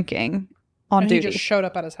out drinking on duty. He just showed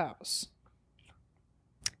up at his house.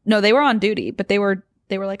 No, they were on duty, but they were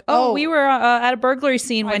like, we were at a burglary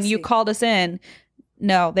scene when you called us in.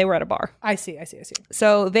 No, they were at a bar. I see.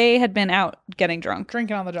 So they had been out getting drunk.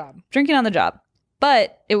 Drinking on the job.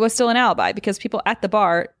 But it was still an alibi because people at the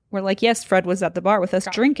bar were like, yes, Fred was at the bar with us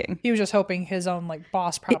drinking. He was just hoping his own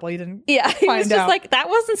boss probably didn't he was just like, that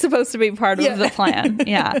wasn't supposed to be part of the plan.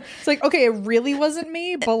 Yeah. It's like, okay, it really wasn't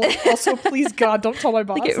me, but also please God, don't tell my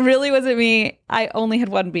boss. It really wasn't me. I only had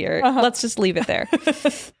one beer. Let's just leave it there.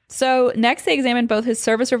 So next they examined both his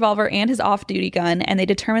service revolver and his off-duty gun, and they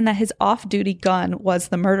determined that his off-duty gun was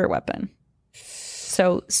the murder weapon.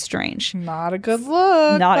 So strange. Not a good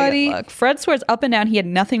look, buddy. A good look. Fred swears up and down he had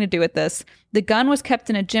nothing to do with this. The gun was kept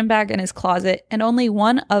in a gym bag in his closet, and only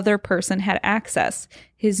one other person had access.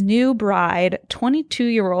 His new bride,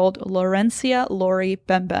 22-year-old Laurencia Lori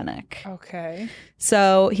Bembenek. Okay.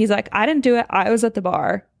 So he's like, I didn't do it. I was at the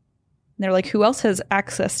bar. And they're like, who else has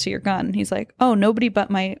access to your gun? And he's like, oh, nobody but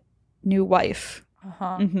my new wife.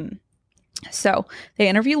 Mm-hmm. So they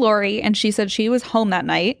interview Lori, and she said she was home that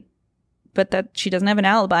night, but that she doesn't have an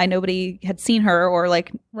alibi. Nobody had seen her or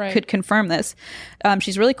could confirm this.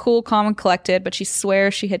 She's really cool, calm, and collected, but she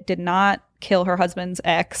swears she did not kill her husband's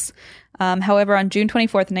ex. However, on June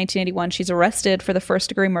 24th, 1981, she's arrested for the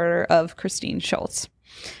first-degree murder of Christine Schultz,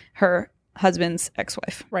 her husband's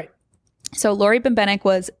ex-wife. Right. So Lori Bembenek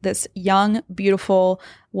was this young, beautiful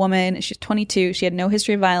woman. She's 22. She had no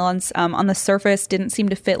history of violence. On the surface, didn't seem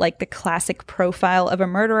to fit the classic profile of a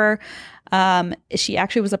murderer. She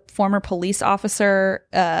actually was a former police officer,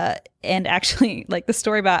 and actually the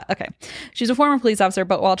story about, she's a former police officer,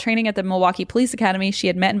 but while training at the Milwaukee Police Academy, she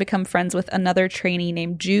had met and become friends with another trainee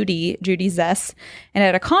named Judy Zess. And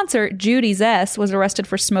at a concert, Judy Zess was arrested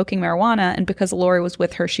for smoking marijuana, and because Lori was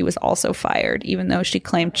with her, she was also fired, even though she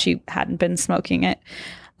claimed she hadn't been smoking it.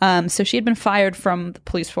 So she had been fired from the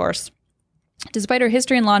police force. Despite her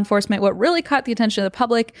history in law enforcement, what really caught the attention of the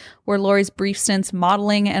public were Lori's brief stints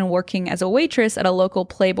modeling and working as a waitress at a local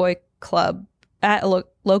Playboy club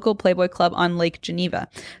on Lake Geneva.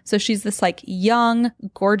 So she's this like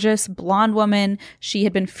gorgeous, blonde woman. She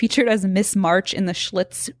had been featured as Miss March in the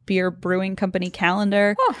Schlitz Beer Brewing Company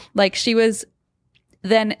calendar. Oh. Like she was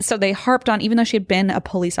then, so they harped on, even though she had been a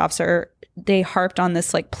police officer, they harped on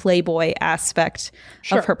this like Playboy aspect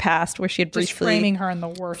of her past where she had briefly... Just framing her in the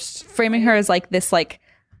worst. Framing her as like this like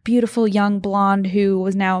beautiful young blonde who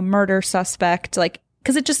was now a murder suspect. Like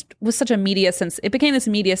because it just was such a it became this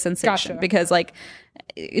media sensation because like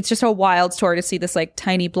it's just a wild story to see this like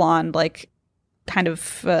tiny blonde like kind of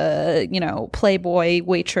Playboy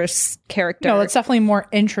waitress character. No, it's definitely more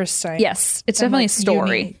interesting. Yes, it's definitely a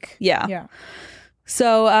story. Unique. Yeah.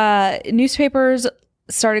 So newspapers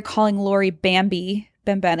started calling Lori Bambi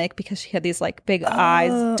Bembenek because she had these like big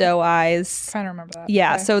eyes, doe eyes. I don't remember that.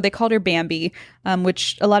 Yeah, okay. So they called her Bambi,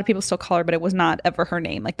 which a lot of people still call her, but it was not ever her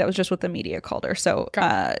name. Like that was just what the media called her. So,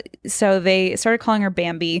 so they started calling her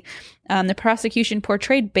Bambi. The prosecution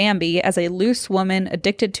portrayed Bambi as a loose woman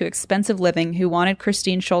addicted to expensive living who wanted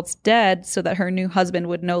Christine Schultz dead so that her new husband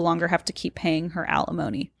would no longer have to keep paying her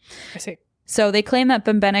alimony. I see. So they claim that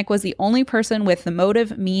Bembenek was the only person with the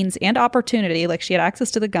motive, means, and opportunity. Like she had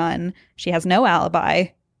access to the gun. She has no alibi.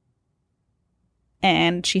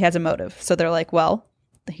 And she has a motive. So they're like, well,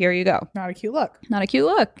 here you go. Not a cute look. Not a cute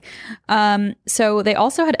look. So they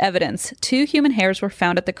also had evidence. 2 human hairs were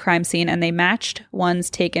found at the crime scene and they matched ones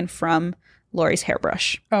taken from Lori's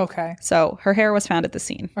hairbrush. Okay. So her hair was found at the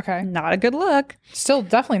scene. Okay. Not a good look. Still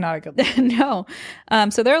definitely not a good look. No.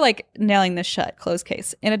 So they're like nailing this shut. Closed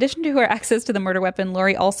case. In addition to her access to the murder weapon,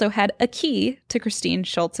 Lori also had a key to Christine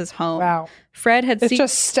Schultz's home. Wow. Fred had It's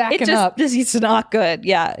just stacking up. It's not good.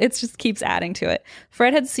 Yeah. It just keeps adding to it.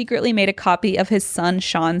 Fred had secretly made a copy of his son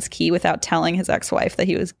Sean's key without telling his ex-wife that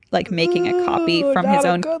he was like making a copy from his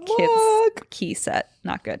own kid's key set.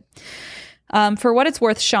 Not good. For what it's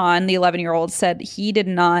worth, Sean, the 11-year-old, said he did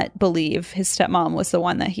not believe his stepmom was the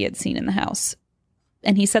one that he had seen in the house.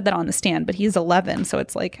 And he said that on the stand, but he's 11, so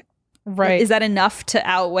it's like, right. Is that enough to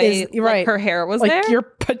outweigh like, her hair was like there? You're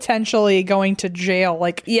potentially going to jail.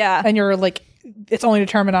 Like, yeah. And you're like, it's only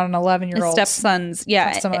determined on an 11-year-old stepson's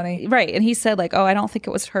testimony. Right. And he said like, oh, I don't think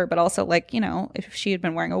it was her, but also like, if she had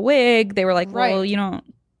been wearing a wig, they were like, well,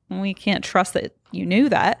 we can't trust that you knew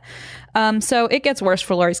that. So it gets worse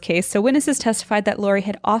for Lori's case. So witnesses testified that Lori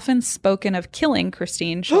had often spoken of killing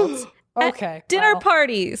Christine Schultz at dinner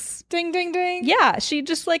parties. Ding, ding, ding. Yeah, she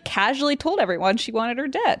just like casually told everyone she wanted her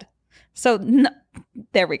dead. So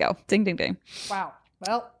there we go. Ding, ding, ding. Wow.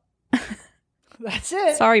 Well, that's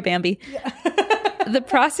it. Sorry, Bambi. Yeah. The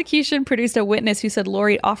prosecution produced a witness who said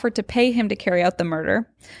Lori offered to pay him to carry out the murder.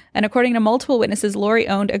 And according to multiple witnesses, Lori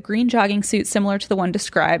owned a green jogging suit similar to the one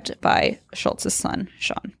described by Schultz's son,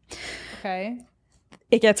 Sean. Okay.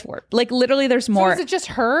 It gets worse. Like, literally, there's more. So is it just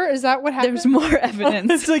her? Is that what happened? There's more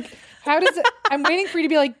evidence. It's like, how does it? I'm waiting for you to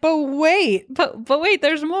be like, but wait. But wait,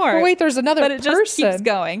 there's more. But wait, there's another person. But it just keeps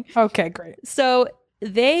going. Okay, great. So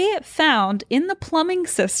they found in the plumbing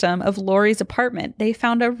system of Lori's apartment, they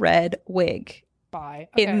found a red wig. Okay.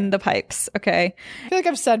 In the pipes. Okay. I feel like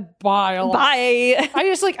I've said bye a lot. Bye.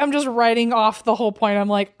 I'm just writing off the whole point. I'm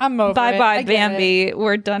like, I'm over it. Bye, Bambi.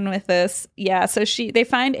 We're done with this. Yeah. So they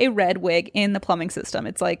find a red wig in the plumbing system.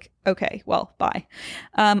 It's like, okay, well, bye.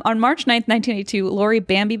 On March 9th, 1982, Lori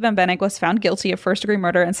Bambi Bembenek was found guilty of first-degree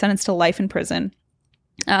murder and sentenced to life in prison.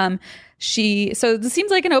 So this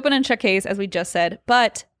seems like an open and shut case, as we just said,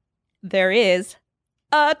 but there is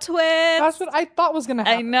a twist. That's what I thought was going to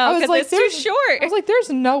happen. I know, because like, it's too short. I was like, there's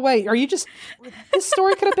no way. This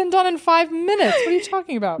story could have been done in 5 minutes. What are you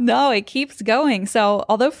talking about? No, it keeps going. So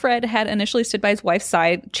although Fred had initially stood by his wife's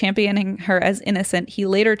side, championing her as innocent, he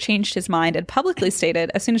later changed his mind and publicly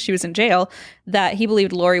stated, as soon as she was in jail, that he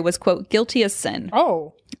believed Lori was, quote, guilty as sin.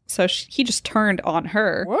 Oh. So he just turned on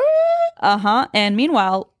her. What? Uh-huh. And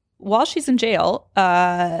meanwhile, while she's in jail,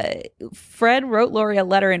 Fred wrote Lori a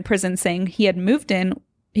letter in prison saying he had moved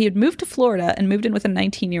to Florida and moved in with a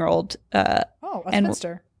 19-year-old. A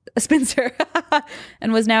spinster. A spinster.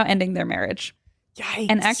 And was now ending their marriage. Yikes.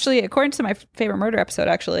 And actually, according to my favorite murder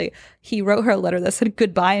episode, he wrote her a letter that said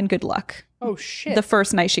goodbye and good luck. Oh, shit. The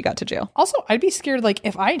first night she got to jail. Also, I'd be scared, like,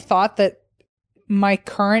 if I thought that my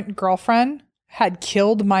current girlfriend had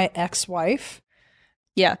killed my ex-wife.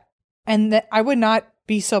 Yeah. And that I would not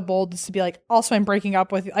be so bold as to be like, also I'm breaking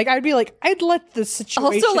up with you. Like, I'd be like, I'd let the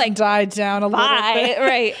situation also, like, die down a little bit.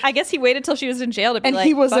 Right. I guess he waited till she was in jail to be and like,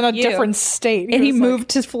 he was in a you. different state. And he moved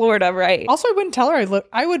to Florida, right? Also, I wouldn't tell her.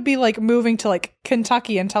 I would be like moving to like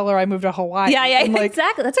Kentucky and tell her I moved to Hawaii. Yeah, and, like,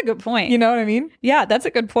 exactly. That's a good point. You know what I mean? Yeah, that's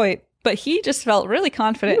a good point. But he just felt really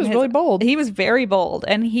confident. He was really bold. He was very bold.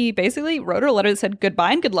 And he basically wrote her a letter that said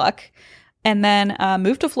goodbye and good luck. And then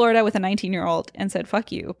moved to Florida with a 19-year-old and said,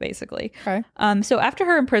 fuck you, basically. Okay. So after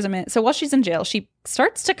her imprisonment, so while she's in jail, she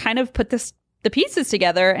starts to kind of put the pieces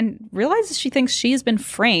together and realizes she thinks she's been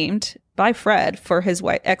framed by Fred for his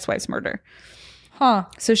ex-wife's murder. Huh.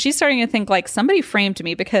 So she's starting to think, like, somebody framed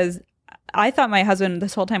me because I thought my husband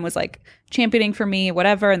this whole time was, like, championing for me,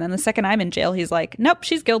 whatever. And then the second I'm in jail, he's like, nope,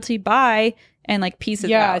 she's guilty. Bye. and like pieces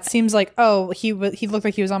Yeah, out. it seems like, he looked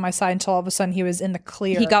like he was on my side until all of a sudden he was in the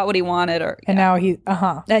clear. He got what he wanted, and now he,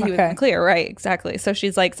 that he was in the clear, right? Exactly. So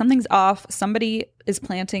she's like, something's off. Somebody is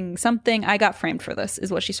planting something. I got framed for this,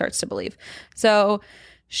 is what she starts to believe. So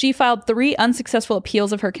she filed 3 unsuccessful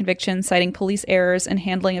appeals of her conviction, citing police errors and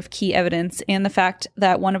handling of key evidence, and the fact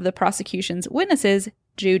that one of the prosecution's witnesses,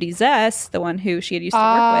 Judy Zess, the one who she had used to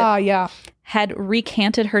work with, had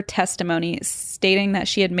recanted her testimony, stating that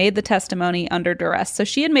she had made the testimony under duress. So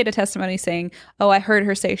she had made a testimony saying, I heard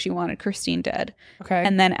her say she wanted Christine dead. Okay.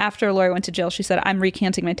 And then after Lori went to jail, she said, I'm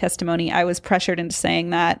recanting my testimony. I was pressured into saying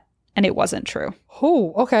that, and it wasn't true.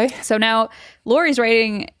 Oh, okay. So now Lori's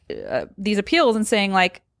writing these appeals and saying,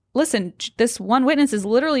 like, listen, this one witness is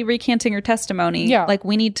literally recanting her testimony. Yeah. Like,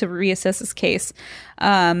 we need to reassess this case.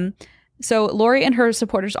 So Lori and her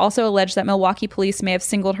supporters also allege that Milwaukee police may have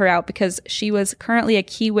singled her out because she was currently a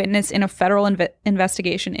key witness in a federal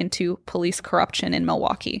investigation into police corruption in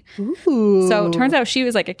Milwaukee. Ooh. So it turns out she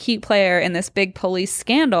was like a key player in this big police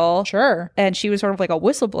scandal. Sure. And she was sort of like a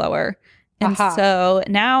whistleblower. And so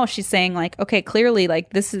now she's saying, like, okay, clearly,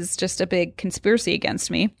 like, this is just a big conspiracy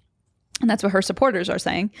against me. And that's what her supporters are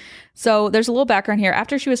saying. So there's a little background here.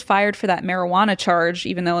 After she was fired for that marijuana charge,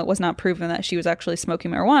 even though it was not proven that she was actually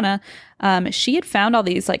smoking marijuana, she had found all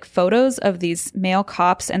these like photos of these male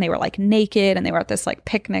cops, and they were like naked, and they were at this like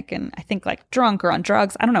picnic, and I think like drunk or on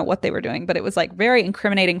drugs. I don't know what they were doing, but it was like very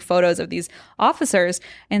incriminating photos of these officers.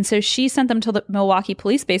 And so she sent them to the Milwaukee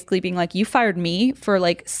police, basically being like, you fired me for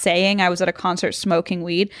like saying I was at a concert smoking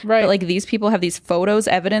weed. Right. But like these people have these photos,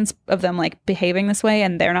 evidence of them like behaving this way,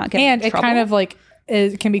 and they're not getting in trouble. Kind of like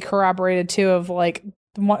it can be corroborated too of like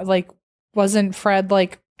wasn't Fred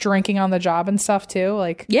like drinking on the job and stuff too?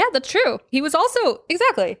 Like, yeah, that's true. He was also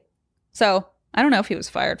exactly. So I don't know if he was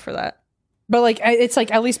fired for that. But like, it's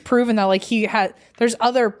like at least proven that like there's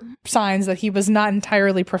other signs that he was not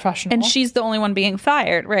entirely professional. And she's the only one being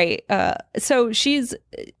fired, right? So she'd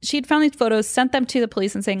found these photos, sent them to the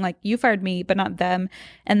police and saying like, you fired me, but not them.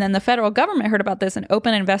 And then the federal government heard about this and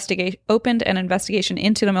opened an investigation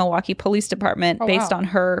into the Milwaukee Police Department based on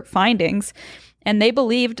her findings. And they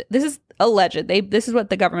believed, this is alleged, this is what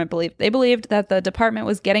the government believed. They believed that the department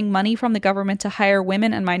was getting money from the government to hire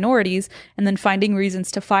women and minorities and then finding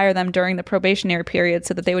reasons to fire them during the probationary period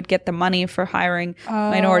so that they would get the money for hiring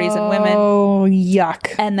minorities and women. Oh,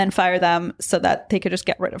 yuck. And then fire them so that they could just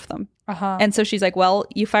get rid of them. And so she's like, well,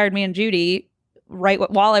 you fired me and Judy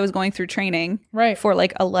while I was going through training for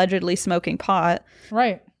like allegedly smoking pot.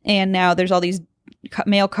 Right. And now there's all these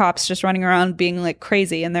male cops just running around being like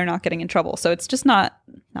crazy and they're not getting in trouble. So it's just not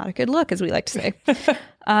a good look, as we like to say.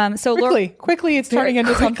 So quickly it's turning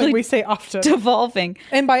into something we say often. Devolving.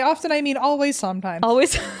 And by often, I mean always sometimes.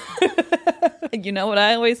 Always. You know what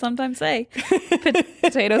I always sometimes say?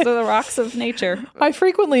 Potatoes are the rocks of nature. I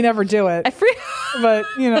frequently never do it. But,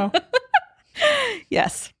 you know.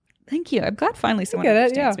 Yes. Thank you. I'm glad finally someone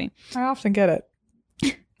understands me. I often get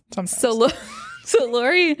it. Sometimes. So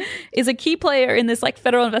Lori is a key player in this like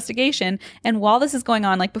federal investigation. And while this is going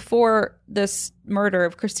on, like before this murder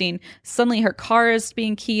of Christine, suddenly her car is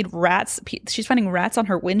being keyed. She's finding rats on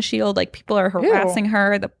her windshield. Like people are harassing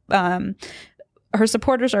her. Her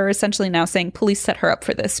supporters are essentially now saying police set her up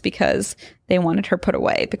for this because they wanted her put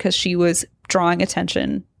away because she was drawing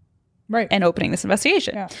attention. Right. And opening this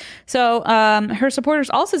investigation. Yeah. So her supporters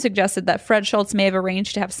also suggested that Fred Schultz may have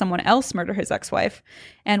arranged to have someone else murder his ex-wife.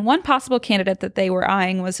 And one possible candidate that they were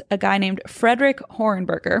eyeing was a guy named Frederick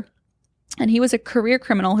Horenberger. And he was a career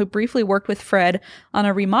criminal who briefly worked with Fred on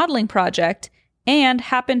a remodeling project and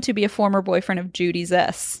happened to be a former boyfriend of Judy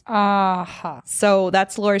Zess. So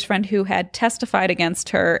that's Lori's friend who had testified against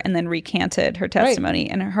her and then recanted her testimony.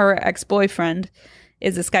 Right. And her ex-boyfriend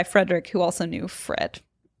is this guy Frederick who also knew Fred.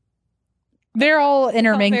 They're all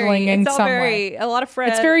intermingling in some way. A lot of Fred.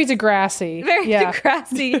 It's very Degrassi. Very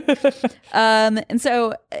Degrassi. And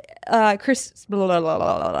so, Chris. Blah, blah, blah,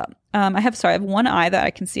 blah, blah. I have one eye that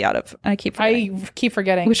I can see out of. And I keep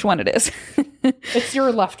forgetting which one it is. It's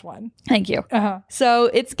your left one. Thank you. So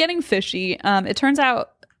it's getting fishy. It turns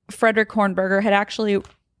out Frederick Horenberger had actually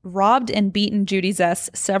robbed and beaten Judy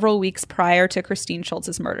Zess several weeks prior to Christine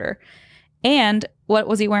Schultz's murder. And what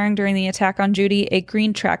was he wearing during the attack on Judy? A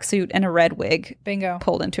green tracksuit and a red wig. Bingo.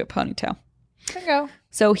 Pulled into a ponytail. Bingo.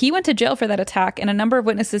 So he went to jail for that attack, and a number of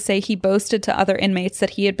witnesses say he boasted to other inmates that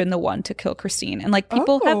he had been the one to kill Christine. And like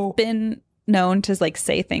people have been known to like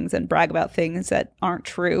say things and brag about things that aren't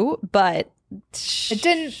true, but it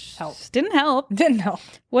didn't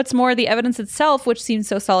help. What's more, the evidence itself, which seemed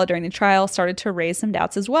so solid during the trial, started to raise some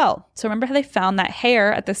doubts as well. So remember how they found that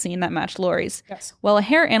hair at the scene that matched Lori's? Yes. Well, a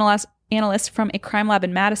hair analyst from a crime lab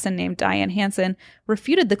in Madison named Diane Hansen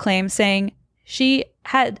refuted the claim, saying she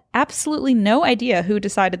had absolutely no idea who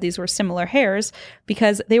decided these were similar hairs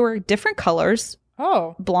because they were different colors.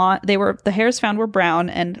 Oh, blonde. The hairs found were brown,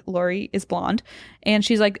 and Lori is blonde. And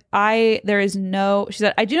she's like, she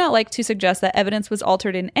said, I do not like to suggest that evidence was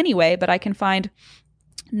altered in any way, but I can find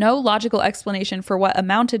no logical explanation for what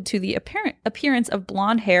amounted to the apparent appearance of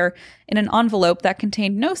blonde hair in an envelope that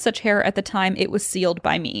contained no such hair at the time it was sealed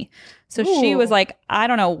by me. So she was like, I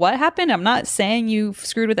don't know what happened. I'm not saying you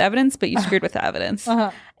screwed with evidence, but you screwed with the evidence.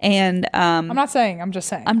 And I'm not saying, I'm just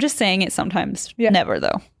saying. I'm just saying it sometimes. Yeah. Never,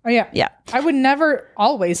 though. Oh, yeah. Yeah. I would never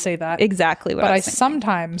always say that. Exactly what but I was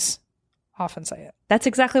sometimes often say it. That's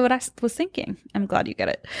exactly what I was thinking. I'm glad you get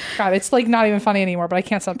it. God, it's like not even funny anymore, but I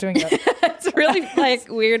can't stop doing it. It's really like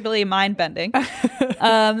weirdly mind-bending.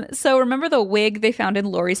 So remember the wig they found in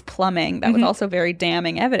Lori's plumbing? That was also very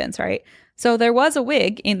damning evidence, right? So there was a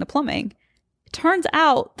wig in the plumbing. It turns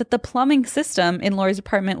out that the plumbing system in Lori's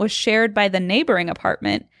apartment was shared by the neighboring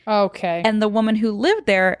apartment. Okay. And the woman who lived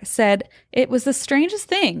there said it was the strangest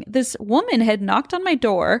thing. This woman had knocked on my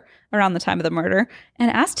door around the time of the murder and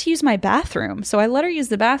asked to use my bathroom. So I let her use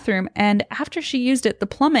the bathroom. And after she used it, the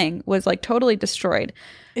plumbing was like totally destroyed.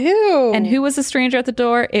 Ew. And who was the stranger at the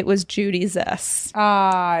door? It was Judy Zess.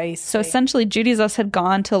 I see. So essentially, Judy Zess had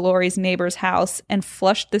gone to Lori's neighbor's house and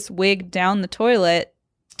flushed this wig down the toilet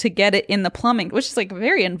to get it in the plumbing, which is like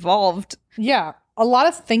very involved. Yeah. A lot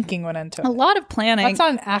of thinking went into it. A lot of planning. That's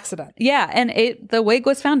not an accident. Yeah. And the wig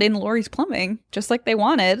was found in Lori's plumbing, just like they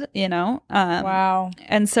wanted, you know? Wow.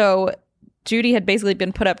 And so Judy had basically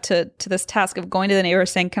been put up to this task of going to the neighbor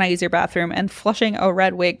saying, can I use your bathroom? And flushing a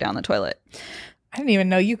red wig down the toilet. I didn't even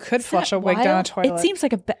know you could flush a wig down a toilet. It seems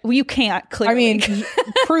like you can't, clearly. I mean,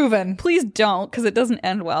 proven. Please don't, because it doesn't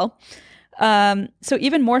end well. So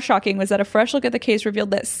even more shocking was that a fresh look at the case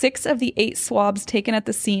revealed that 6 of the 8 swabs taken at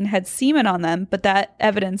the scene had semen on them, but that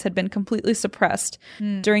evidence had been completely suppressed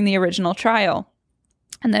during the original trial.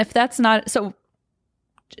 And if that's not, so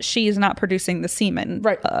she is not producing the semen,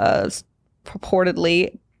 right?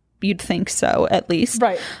 Purportedly, you'd think so, at least,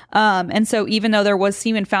 right? And so even though there was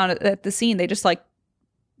semen found at the scene, they just like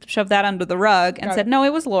shoved that under the rug and said, no,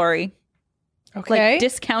 it was Lori. Okay. Like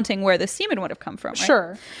discounting where the semen would have come from. Right?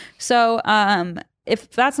 Sure. So if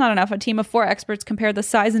that's not enough, a team of 4 experts compared the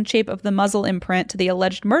size and shape of the muzzle imprint to the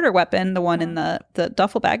alleged murder weapon, the one in the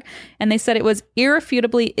duffel bag, and they said it was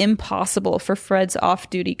irrefutably impossible for Fred's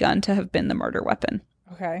off-duty gun to have been the murder weapon.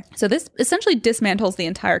 Okay. So this essentially dismantles the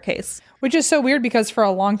entire case. Which is so weird because for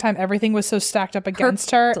a long time, everything was so stacked up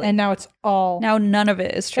against her, and now it's all... Now none of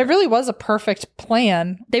it is true. It really was a perfect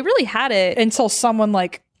plan. They really had it. Until someone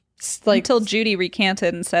until Judy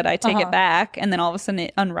recanted and said, I take it back. And then all of a sudden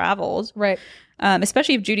it unraveled. Right.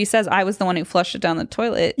 Especially if Judy says, I was the one who flushed it down the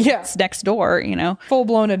toilet. Yeah. It's next door, you know. Full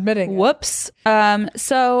blown admitting. Whoops.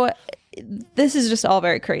 So this is just all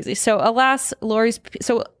very crazy. So alas,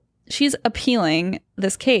 she's appealing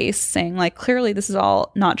this case saying like, clearly this is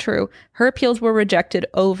all not true. Her appeals were rejected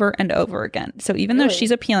over and over again. So even though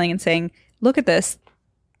she's appealing and saying, look at this,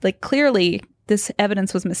 like clearly this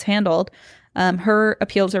evidence was mishandled, her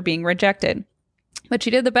appeals are being rejected. But she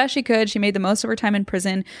did the best she could. She made the most of her time in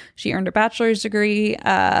prison. She earned her bachelor's degree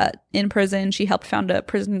in prison. She helped found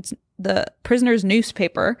the prisoner's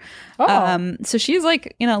newspaper. Oh. So she's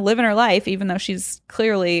like, living her life, even though she's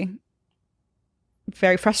clearly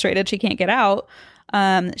very frustrated she can't get out.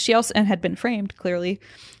 She also had been framed, clearly.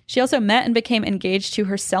 She also met and became engaged to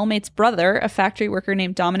her cellmate's brother, a factory worker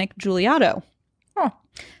named Dominic Giuliotto. Huh.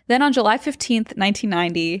 Then on July 15th,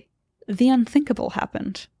 1990, the unthinkable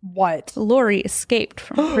happened. What? Lori escaped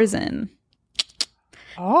from prison.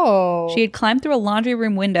 Oh. She had climbed through a laundry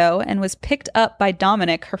room window and was picked up by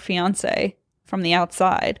Dominic, her fiance, from the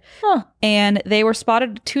outside. Huh. And they were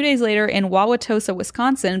spotted 2 days later in Wauwatosa,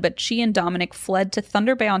 Wisconsin, but she and Dominic fled to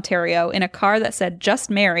Thunder Bay, Ontario in a car that said just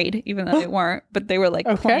married, even though they weren't, but they were like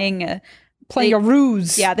playing a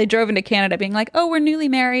ruse. Yeah, they drove into Canada being like, oh, we're newly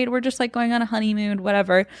married. We're just like going on a honeymoon,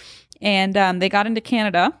 whatever. And they got into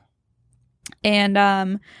Canada.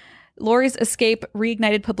 And Lori's escape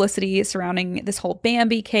reignited publicity surrounding this whole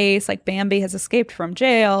Bambi case. Like Bambi has escaped from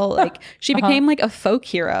jail. Like she became like a folk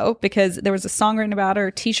hero because there was a song written about her.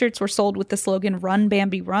 T-shirts were sold with the slogan "Run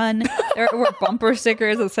Bambi Run." There were bumper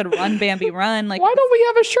stickers that said "Run Bambi Run." Like, why don't we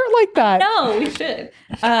have a shirt like that? No, we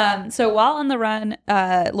should. So while on the run,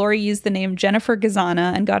 Lori used the name Jennifer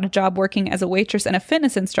Gazana and got a job working as a waitress and a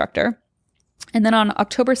fitness instructor. And then on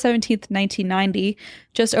October 17th, 1990,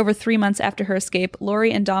 just over 3 months after her escape,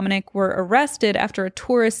 Lori and Dominic were arrested after a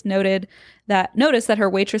tourist noticed that her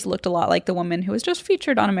waitress looked a lot like the woman who was just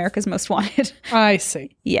featured on America's Most Wanted. I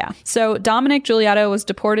see. Yeah. So Dominic Giuliotto was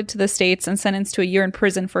deported to the States and sentenced to a year in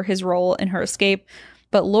prison for his role in her escape.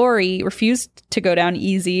 But Lori refused to go down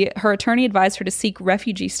easy. Her attorney advised her to seek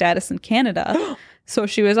refugee status in Canada. So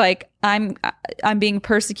she was like, I'm being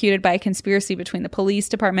persecuted by a conspiracy between the police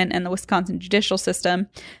department and the Wisconsin judicial system.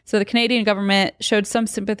 So the Canadian government showed some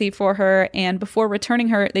sympathy for her. And before returning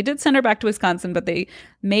her, they did send her back to Wisconsin, but they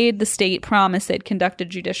made the state promise they'd conduct a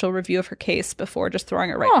judicial review of her case before just throwing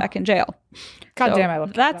her right back in jail. God damn, I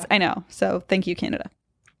love that. I know. So thank you, Canada.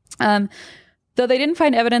 Though they didn't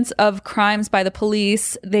find evidence of crimes by the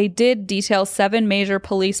police, they did detail 7 major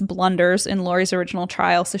police blunders in Lori's original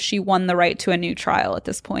trial, so she won the right to a new trial at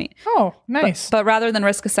this point. Oh, nice. But rather than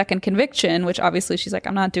risk a second conviction, which obviously she's like,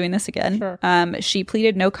 I'm not doing this again, sure. She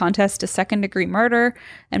pleaded no contest to second-degree murder,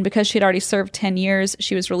 and because she had already served 10 years,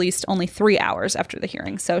 she was released only 3 hours after the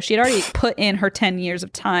hearing. So she had already put in her 10 years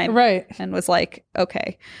of time, right, and was like,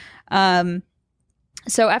 okay.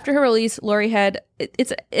 So after her release, Lori had,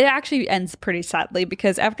 it actually ends pretty sadly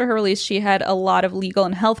because after her release, she had a lot of legal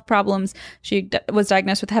and health problems. She was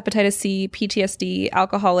diagnosed with hepatitis C, PTSD,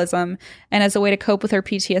 alcoholism. And as a way to cope with her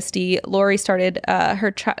PTSD, Lori started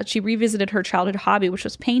she revisited her childhood hobby, which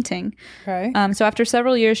was painting. Okay. So after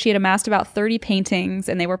several years, she had amassed about 30 paintings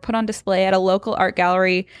and they were put on display at a local art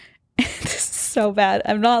gallery. This is so bad.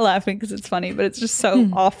 I'm not laughing because it's funny, but it's just so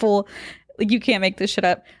awful. Like, you can't make this shit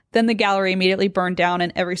up. Then the gallery immediately burned down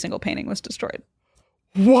and every single painting was destroyed.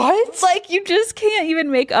 What? Like, you just can't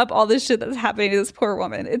even make up all this shit that's happening to this poor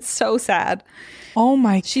woman. It's so sad. Oh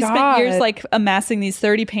my God. She spent years like amassing these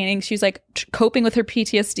 30 paintings. She's like coping with her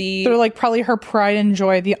PTSD. They're like probably her pride and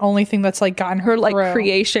joy, the only thing that's like gotten her like through.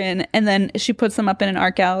 Creation. And then she puts them up in an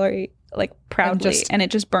art gallery like proudly and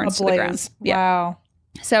it just burns to the ground. Yeah. Wow.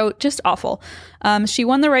 So just awful. She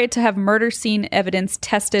won the right to have murder scene evidence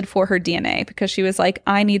tested for her DNA because she was like,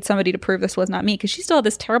 I need somebody to prove this was not me. Because she still had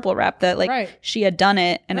this terrible rap that like she had done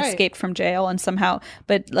it and escaped from jail and somehow.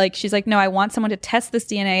 But like, she's like, no, I want someone to test this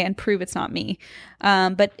DNA and prove it's not me.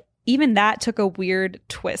 But even that took a weird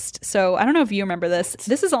twist. So I don't know if you remember this.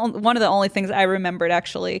 This is one of the only things I remembered,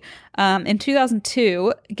 actually. In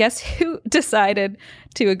 2002, guess who decided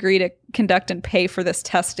to agree to conduct and pay for this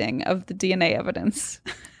testing of the DNA evidence?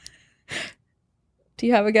 Do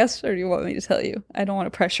you have a guess or do you want me to tell you? I don't want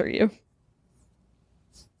to pressure you.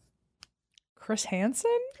 Chris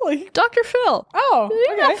Hansen? Like Dr. Phil. Oh,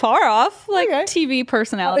 okay. Not far off. Like TV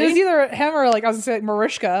personality. It was either him or like I was gonna say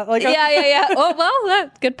Mariska. Like yeah. Oh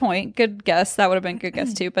well, good point. Good guess. That would have been a good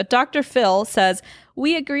guess too. But Dr. Phil says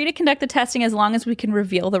we agree to conduct the testing as long as we can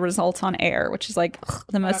reveal the results on air, which is like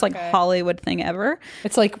the most like Hollywood thing ever.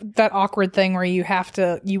 It's like that awkward thing where you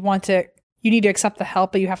need to accept the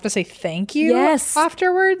help, but you have to say thank you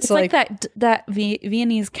afterwards. It's like that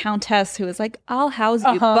Viennese countess who is like, I'll house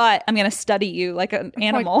you, but I'm going to study you like an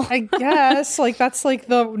animal. Like, I guess. Like, that's like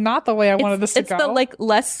not the way I wanted this to go. It's the like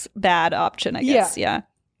less bad option, I guess. Yeah.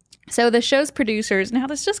 So the show's producers, now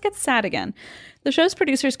this just gets sad again. The show's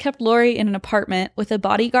producers kept Lori in an apartment with a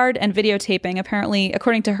bodyguard and videotaping, apparently,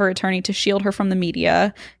 according to her attorney, to shield her from the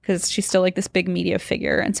media because she's still like this big media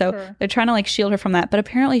figure. And so they're trying to like shield her from that. But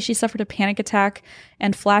apparently she suffered a panic attack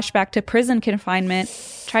and flashback to prison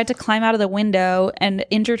confinement, tried to climb out of the window and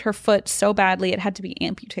injured her foot so badly it had to be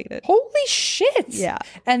amputated. Holy shit. Yeah.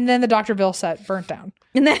 And then the Dr. Phil set burnt down.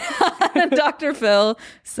 And then Dr. Phil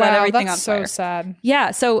set everything on fire. That's so sad.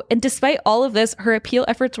 Yeah. So, and despite all of this, her appeal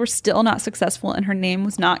efforts were still not successful and her name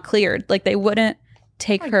was not cleared. Like, they wouldn't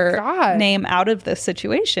take her name out of this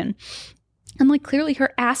situation. And like, clearly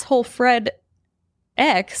her asshole Fred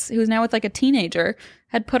ex, who's now with like a teenager,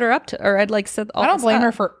 had put her up to, or had like said all this I don't blame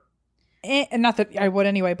her for, not that I would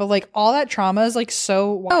anyway, but like all that trauma is like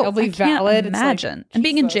so wildly valid. Imagine. It's like, and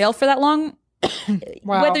being in jail for that long,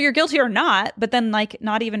 wow. Whether you're guilty or not, but then like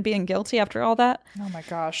not even being guilty after all that. Oh my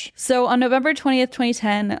gosh. So on November 20th,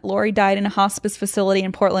 2010, Lori died in a hospice facility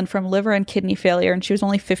in Portland from liver and kidney failure, and she was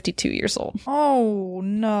only 52 years old. Oh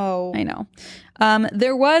no. I know.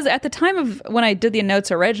 There was, at the time of when I did the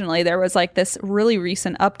notes originally, there was like this really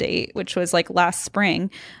recent update, which was like last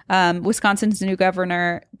spring. Wisconsin's new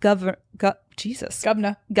governor,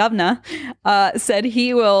 said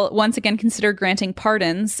he will once again consider granting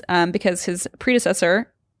pardons because his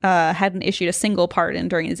predecessor hadn't issued a single pardon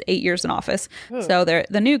during his 8 years in office. Ooh. So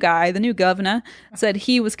the new governor, said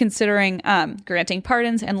he was considering granting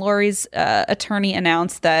pardons, and Lori's attorney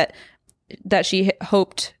announced that she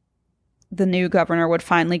hoped the new governor would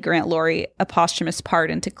finally grant Lori a posthumous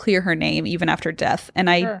pardon to clear her name even after death. And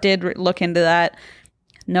I did look into that.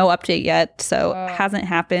 No update yet, so hasn't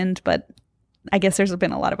happened, but I guess there's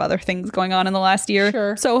been a lot of other things going on in the last year.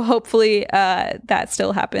 Sure. So hopefully that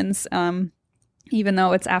still happens. Even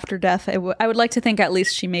though it's after death, I would like to think at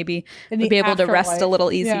least she maybe would be able to rest a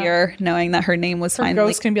little easier knowing that her name was finally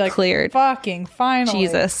ghost can be like, cleared. Fucking finally.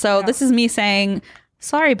 Jesus. So this is me saying,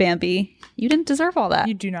 sorry, Bambi. You didn't deserve all that.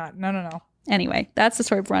 You do not. No. Anyway, that's the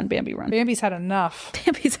story of Run, Bambi, Run. Bambi's had enough.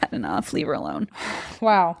 Bambi's had enough. Leave her alone.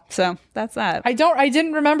 Wow. So that's that. I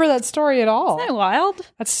didn't remember that story at all. Isn't that wild?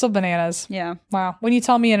 That's still bananas. Yeah. Wow. When you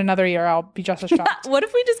tell me in another year, I'll be just as shocked. What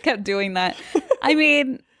if we just kept doing that? I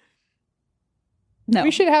mean... No.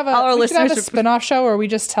 We should have a spin-off show where we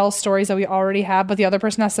just tell stories that we already have, but the other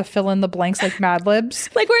person has to fill in the blanks like Mad Libs.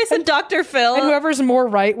 Like where I said Dr. Phil. And whoever's more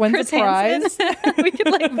right wins Chris the prize. We could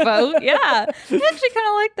like vote. Yeah. I actually kind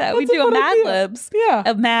of like that. We do a Mad Libs. Yeah.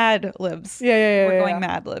 A Mad Libs. Yeah. We're going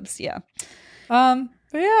Mad Libs. Yeah. But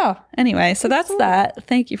yeah. Anyway, so that's that.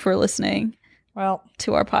 Thank you for listening. Well,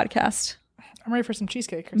 to our podcast. I'm ready for some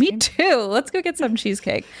cheesecake, Christine. Me too. Let's go get some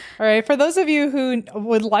cheesecake. All right. For those of you who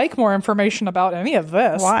would like more information about any of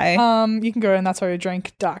this, you can go to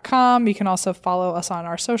that'swhywedrink.com. You can also follow us on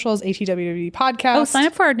our socials, ATWD Podcast. Oh, sign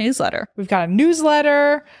up for our newsletter. We've got a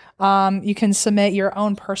newsletter. You can submit your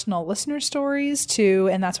own personal listener stories to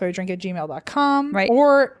andthat'swhywedrink@gmail.com. Right.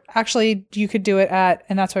 Or actually, you could do it at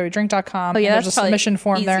andthat'swhywedrink.com. Oh, yeah, there's a submission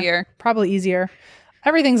form there. Probably easier.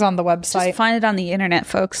 Everything's on the website. Just find it on the internet,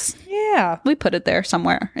 folks. Yeah. We put it there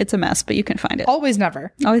somewhere. It's a mess, but you can find it. Always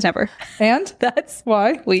never. Always never. And that's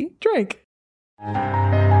why we drink.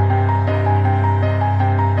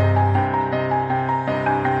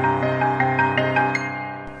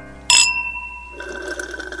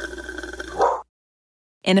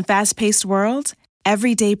 In a fast-paced world,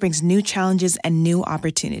 every day brings new challenges and new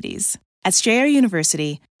opportunities. At Strayer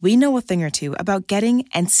University, we know a thing or two about getting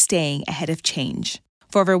and staying ahead of change.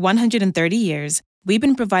 For over 130 years, we've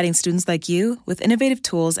been providing students like you with innovative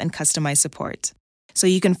tools and customized support, so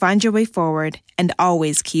you can find your way forward and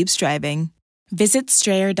always keep striving. Visit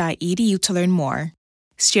strayer.edu to learn more.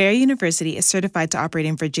 Strayer University is certified to operate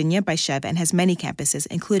in Virginia by Chev and has many campuses,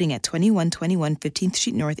 including at 2121 15th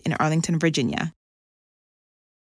Street North in Arlington, Virginia.